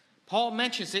 Paul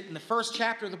mentions it in the first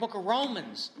chapter of the book of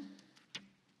Romans.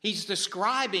 He's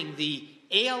describing the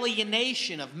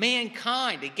alienation of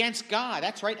mankind against God.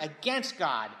 That's right, against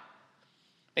God.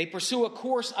 They pursue a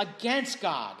course against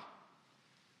God.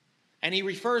 And he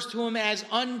refers to him as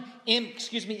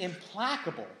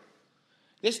implacable.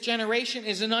 This generation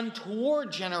is an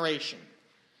untoward generation.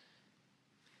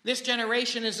 This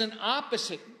generation is an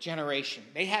opposite generation.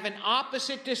 They have an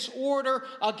opposite disorder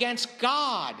against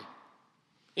God.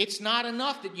 It's not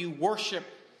enough that you worship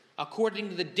according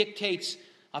to the dictates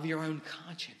of your own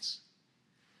conscience.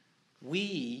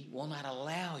 We will not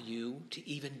allow you to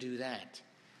even do that.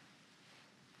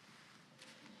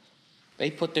 They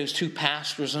put those two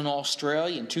pastors in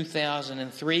Australia in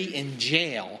 2003 in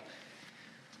jail,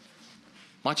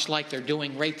 much like they're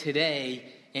doing right today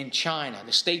in China.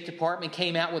 The State Department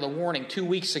came out with a warning 2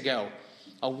 weeks ago,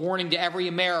 a warning to every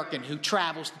American who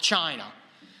travels to China.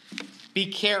 Be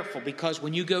careful, because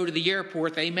when you go to the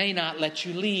airport, they may not let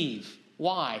you leave.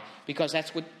 Why? Because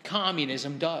that's what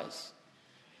communism does.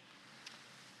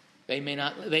 They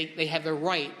have the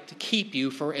right to keep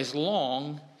you for as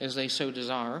long as they so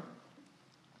desire.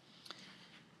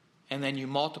 And then you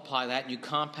multiply that and you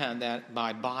compound that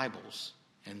by Bibles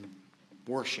and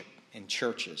worship in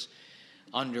churches,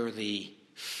 under the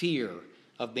fear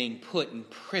of being put in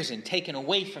prison, taken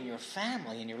away from your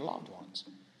family and your loved ones.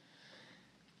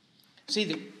 See,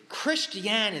 the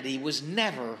Christianity was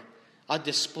never a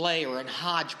display or a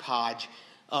hodgepodge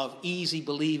of easy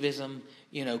believism,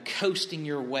 coasting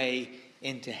your way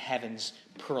into heaven's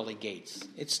pearly gates.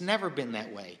 It's never been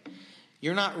that way.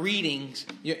 You're not reading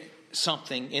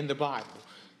something in the Bible.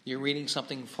 You're reading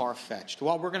something far-fetched.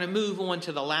 Well, we're going to move on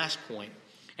to the last point.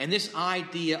 And this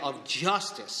idea of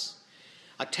justice.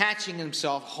 attaching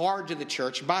himself hard to the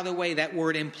church. And by the way, that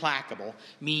word implacable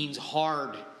means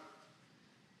hard.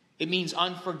 It means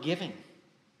unforgiving.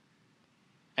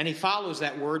 And he follows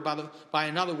that word by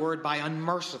another word, by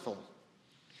unmerciful.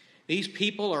 These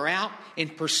people are out in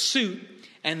pursuit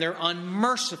and they're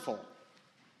unmerciful.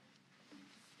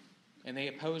 And they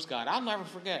oppose God. I'll never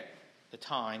forget the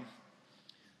time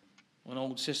when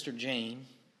old Sister Jane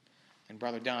and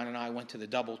Brother Don and I went to the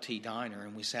Double T Diner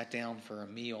and we sat down for a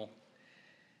meal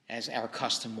as our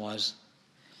custom was.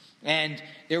 And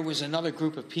there was another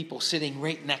group of people sitting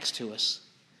right next to us.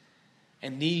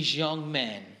 And these young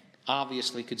men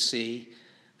obviously could see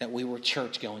that we were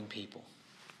church-going people.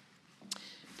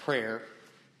 Prayer,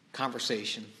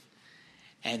 conversation,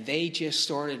 and they just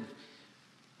started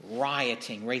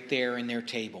rioting right there in their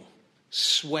table,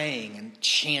 swaying and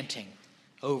chanting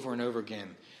over and over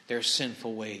again their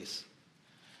sinful ways.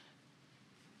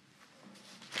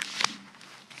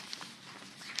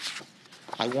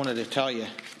 I wanted to tell you,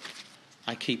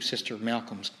 I keep Sister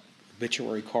Malcolm's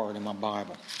obituary card in my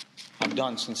Bible. I've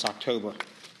done since October.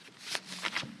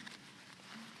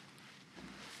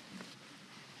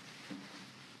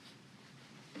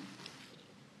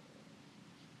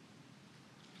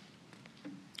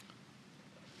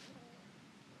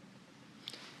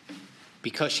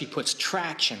 Because she puts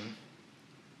traction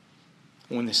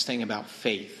on this thing about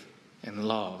faith and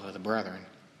love of the brethren.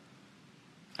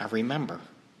 I remember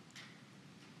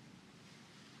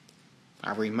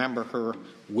her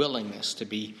willingness to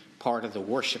be part of the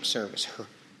worship service, her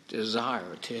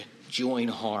desire to join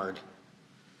hard,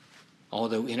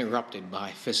 although interrupted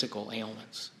by physical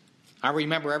ailments. I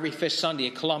remember every Fifth Sunday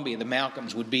at Columbia, the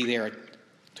Malcolms would be there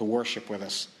to worship with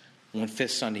us on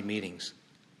Fifth Sunday meetings.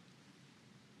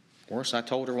 Of course, I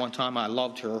told her one time I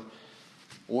loved her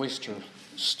oyster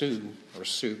stew or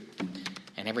soup,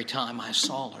 and every time I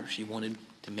saw her, she wanted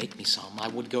to make me some. I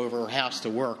would go over her house to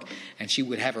work, and she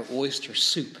would have her oyster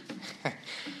soup.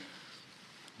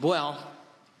 Well,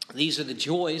 these are the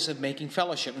joys of making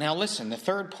fellowship. Now listen, the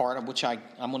third part of which I'm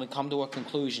going to come to a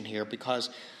conclusion here, because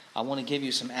I want to give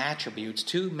you some attributes,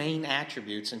 two main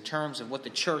attributes in terms of what the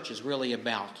church is really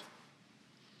about.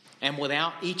 And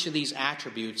without each of these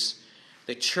attributes,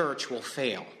 the church will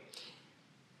fail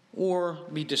or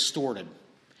be distorted.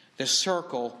 The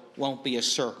circle won't be a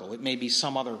circle. It may be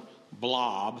some other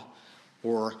blob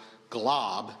or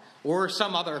glob or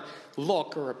some other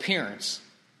look or appearance.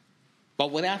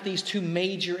 But without these two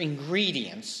major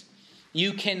ingredients,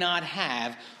 you cannot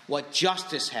have what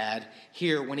Justus had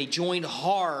here when he joined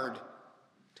hard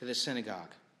to the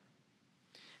synagogue.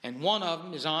 And one of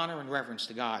them is honor and reverence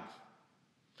to God.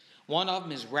 One of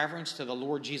them is reverence to the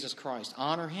Lord Jesus Christ.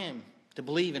 Honor him, to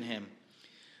believe in him.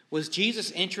 Was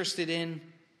Jesus interested in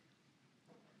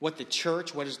what the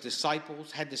church, what his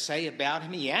disciples had to say about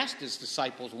him? He asked his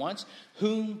disciples once,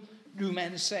 "Whom do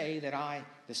men say that I,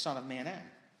 the Son of Man,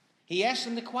 am?" He asked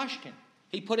them the question.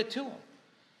 He put it to them.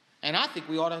 And I think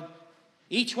we ought to,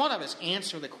 each one of us,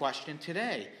 answer the question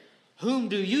today. Whom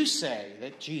do you say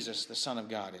that Jesus, the Son of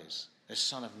God, is? The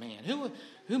Son of Man.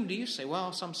 Whom do you say?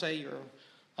 Well, some say you're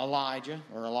Elijah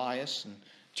or Elias, and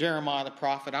Jeremiah the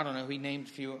prophet. I don't know. He named a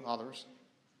few others.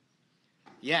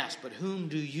 Yes, but whom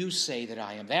do you say that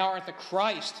I am? Thou art the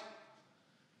Christ.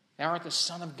 Thou art the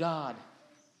Son of God.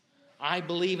 I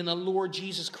believe in the Lord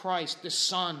Jesus Christ, the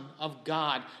Son of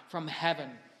God from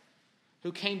heaven,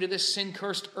 who came to this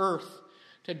sin-cursed earth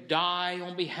to die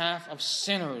on behalf of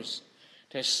sinners,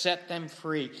 to set them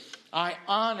free. I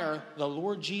honor the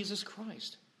Lord Jesus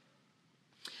Christ.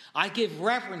 I give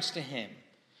reverence to him,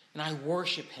 and I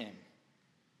worship him.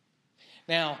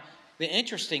 Now, the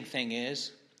interesting thing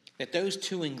is that those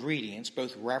two ingredients,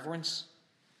 both reverence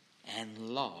and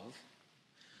love,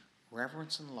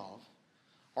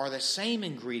 are the same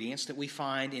ingredients that we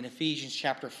find in Ephesians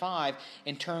chapter 5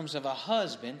 in terms of a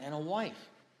husband and a wife.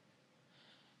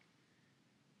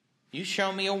 You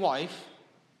show me a wife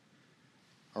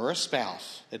or a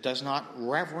spouse that does not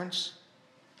reverence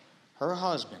her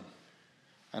husband,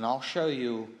 and I'll show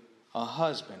you a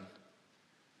husband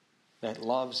that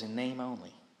loves in name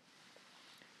only.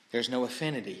 There's no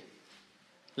affinity.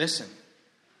 Listen,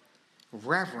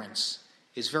 reverence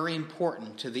is very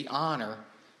important to the honor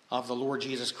of the Lord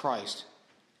Jesus Christ.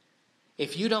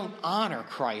 If you don't honor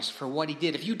Christ for what he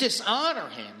did, if you dishonor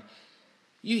him,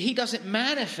 he doesn't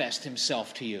manifest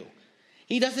himself to you.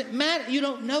 He doesn't matter. You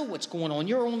don't know what's going on.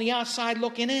 You're on the outside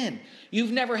looking in.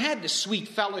 You've never had the sweet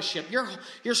fellowship.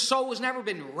 Your soul has never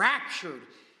been raptured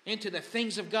into the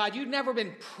things of God. You've never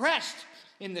been pressed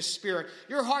in the Spirit.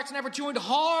 Your heart's never joined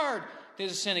hard to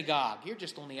the synagogue. You're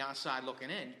just on the outside looking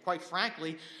in. Quite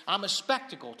frankly, I'm a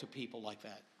spectacle to people like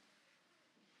that.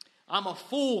 I'm a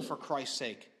fool for Christ's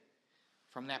sake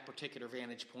from that particular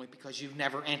vantage point, because you've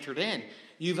never entered in.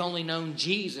 You've only known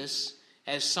Jesus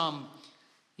as some,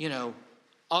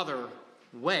 other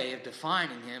way of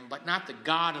defining him, but not the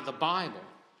God of the Bible,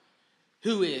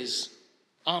 who is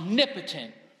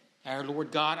omnipotent. Our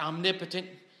Lord God, omnipotent.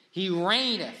 He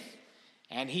reigneth,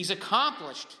 and he's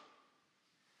accomplished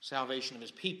salvation of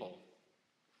his people.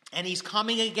 And he's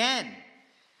coming again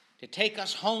to take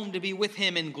us home to be with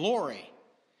him in glory,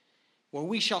 where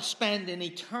we shall spend an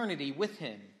eternity with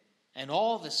him and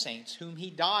all the saints whom he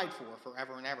died for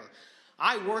forever and ever.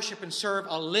 I worship and serve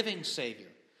a living Savior.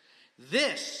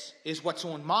 This is what's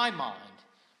on my mind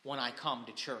when I come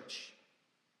to church.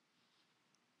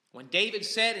 When David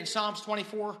said in Psalms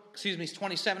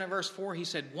 27 and verse 4, he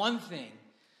said, one thing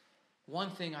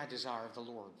I desire of the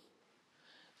Lord,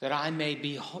 that I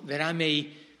may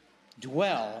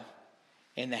dwell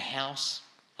in the house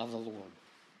of the Lord,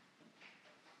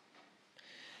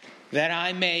 that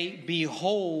I may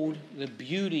behold the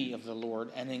beauty of the Lord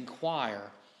and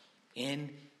inquire in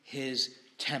his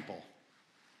temple.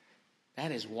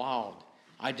 That is wild.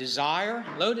 I desire,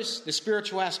 notice the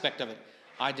spiritual aspect of it.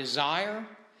 I desire,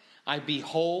 I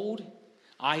behold,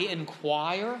 I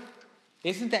inquire.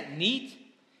 Isn't that neat?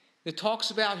 It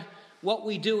talks about what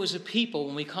we do as a people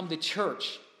when we come to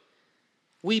church.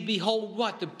 We behold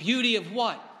what? The beauty of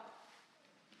what?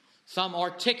 Some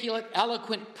articulate,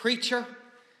 eloquent preacher,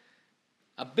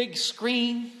 a big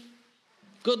screen,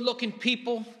 good-looking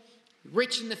people,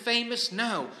 rich and the famous?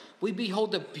 No, we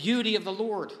behold the beauty of the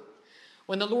Lord.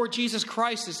 When the Lord Jesus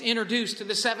Christ is introduced to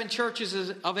the 7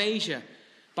 churches of Asia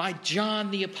by John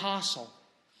the Apostle,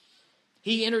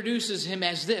 he introduces him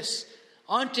as this: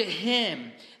 unto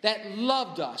him that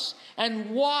loved us and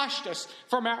washed us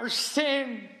from our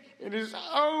sin in his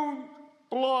own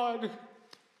blood.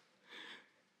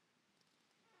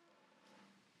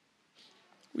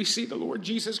 We see the Lord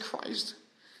Jesus Christ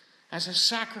as a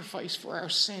sacrifice for our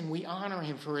sin. We honor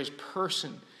him for his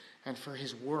person and for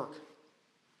his work.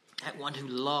 That one who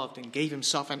loved and gave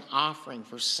himself an offering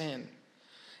for sin.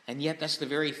 And yet that's the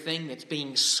very thing that's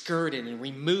being skirted and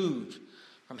removed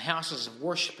from houses of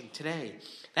worship today.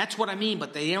 That's what I mean,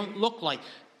 but they don't look like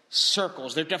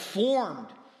circles. They're deformed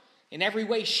in every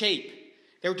way, shape.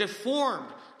 They're deformed.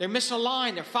 They're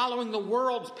misaligned. They're following the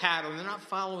world's pattern. They're not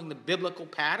following the biblical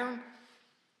pattern.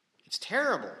 It's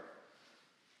terrible.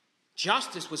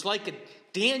 Justice was like a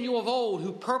Daniel of old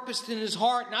who purposed in his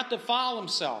heart not to follow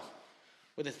himself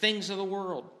with the things of the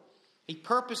world. He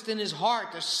purposed in his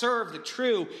heart to serve the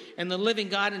true and the living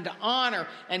God and to honor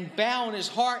and bow in his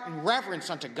heart in reverence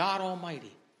unto God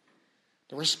Almighty.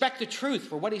 To respect the truth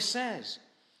for what he says.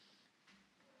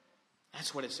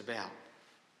 That's what it's about.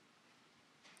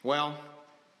 Well,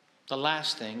 the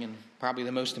last thing, and probably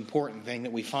the most important thing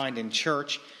that we find in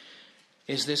church,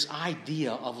 is this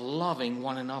idea of loving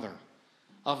one another,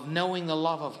 of knowing the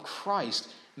love of Christ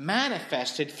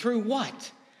manifested through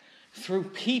what? Through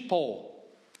people.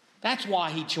 That's why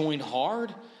he joined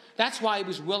hard. That's why he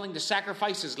was willing to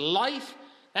sacrifice his life.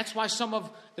 That's why some of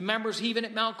the members, even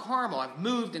at Mount Carmel, have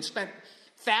moved and spent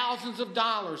thousands of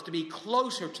dollars to be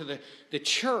closer to the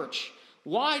church.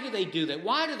 Why do they do that?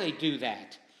 Why do they do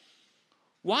that?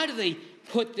 Why do they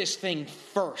put this thing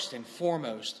first and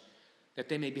foremost, that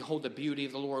they may behold the beauty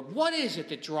of the Lord? What is it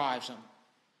that drives them?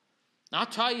 I'll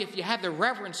tell you, if you have the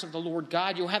reverence of the Lord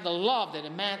God, you'll have the love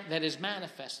that is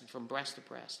manifested from breast to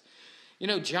breast. You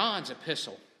know, John's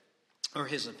epistle, or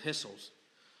his epistles,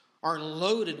 are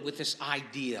loaded with this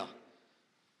idea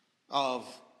of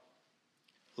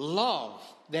love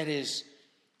that is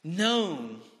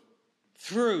known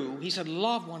through, he said,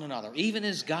 love one another, even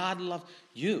as God loved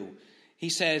you. He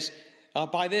says,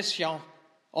 by this shall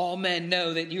all men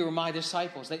know that you are my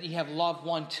disciples, that ye have loved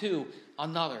one to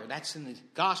another. That's in the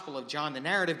Gospel of John, the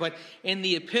narrative. But in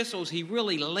the epistles, he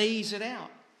really lays it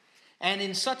out. And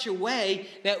in such a way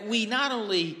that we not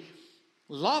only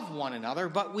love one another,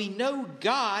 but we know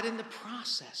God in the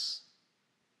process.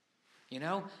 You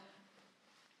know?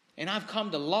 And I've come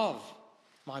to love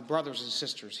my brothers and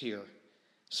sisters here,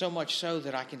 so much so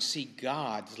that I can see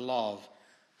God's love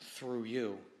through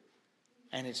you.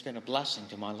 And it's been a blessing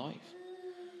to my life.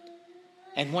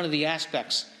 And one of the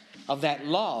aspects of that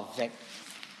love that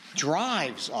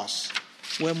drives us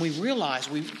when we realize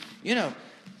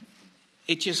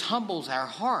it just humbles our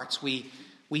hearts. We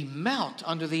melt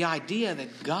under the idea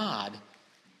that God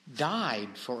died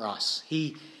for us.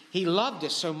 He loved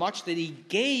us so much that he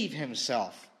gave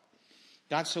himself.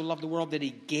 God so loved the world that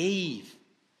he gave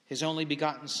his only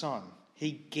begotten Son.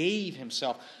 He gave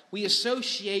himself. We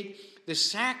associate the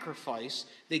sacrifice,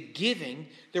 the giving,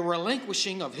 the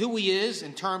relinquishing of who he is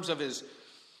in terms of his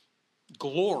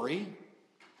glory,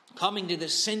 coming to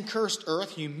this sin-cursed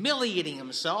earth, humiliating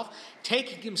himself,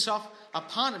 taking himself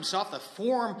upon himself the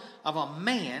form of a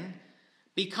man,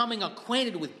 becoming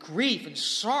acquainted with grief and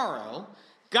sorrow,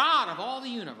 God of all the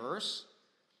universe,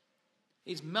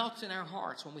 it melts in our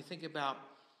hearts when we think about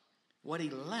what he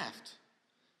left,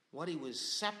 what he was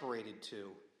separated to.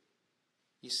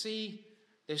 You see,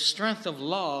 the strength of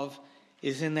love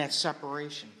is in that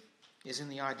separation, is in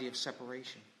the idea of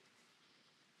separation.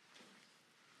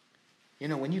 You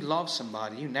know, when you love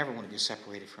somebody, you never want to be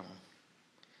separated from them.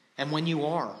 And when you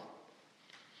are,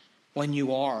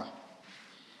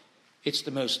 it's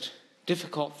the most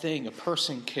difficult thing a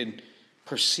person can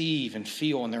perceive and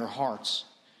feel in their hearts.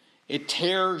 It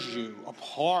tears you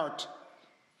apart.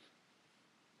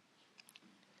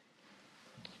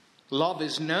 Love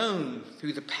is known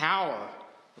through the power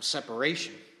of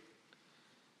separation.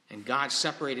 And God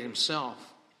separated himself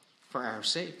for our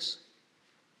sakes.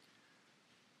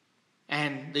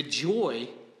 And the joy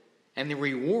and the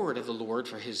reward of the Lord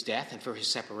for his death and for his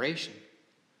separation,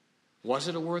 was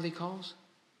it a worthy cause?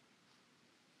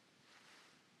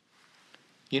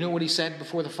 You know what he said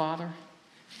before the Father?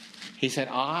 He said,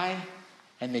 I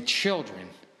and the children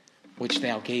which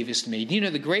thou gavest me. Do you know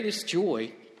the greatest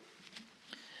joy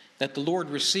that the Lord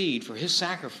received for his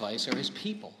sacrifice are his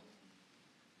people?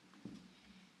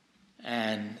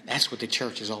 And that's what the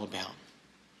church is all about.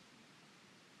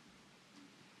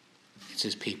 It's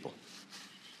his people.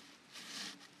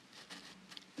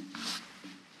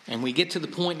 And we get to the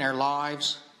point in our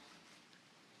lives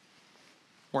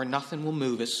where nothing will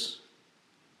move us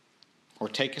or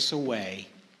take us away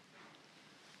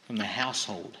from the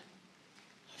household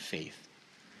of faith.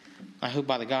 I hope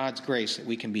by the God's grace that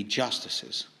we can be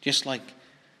justices, just like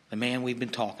the man we've been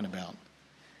talking about,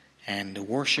 and to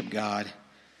worship God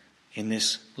in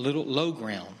this little low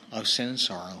ground of sin and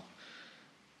sorrow,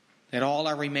 that all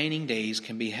our remaining days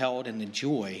can be held in the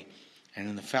joy and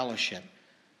in the fellowship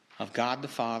of God the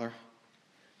Father,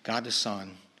 God the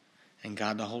Son, and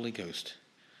God the Holy Ghost,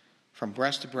 from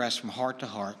breast to breast, from heart to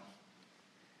heart.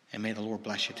 And may the Lord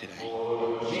bless you today.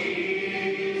 Oh,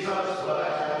 Jesus,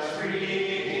 bless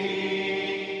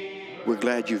me. We're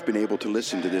glad you've been able to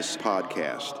listen to this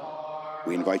podcast.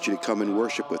 We invite you to come and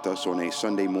worship with us on a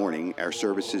Sunday morning. Our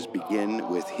services begin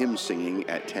with hymn singing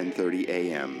at 10:30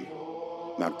 a.m.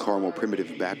 Mount Carmel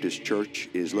Primitive Baptist Church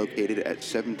is located at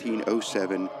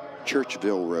 1707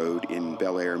 Churchville Road in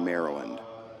Bel Air, Maryland.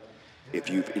 If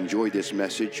you've enjoyed this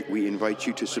message, we invite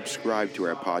you to subscribe to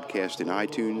our podcast in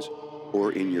iTunes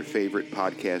or in your favorite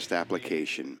podcast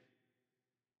application.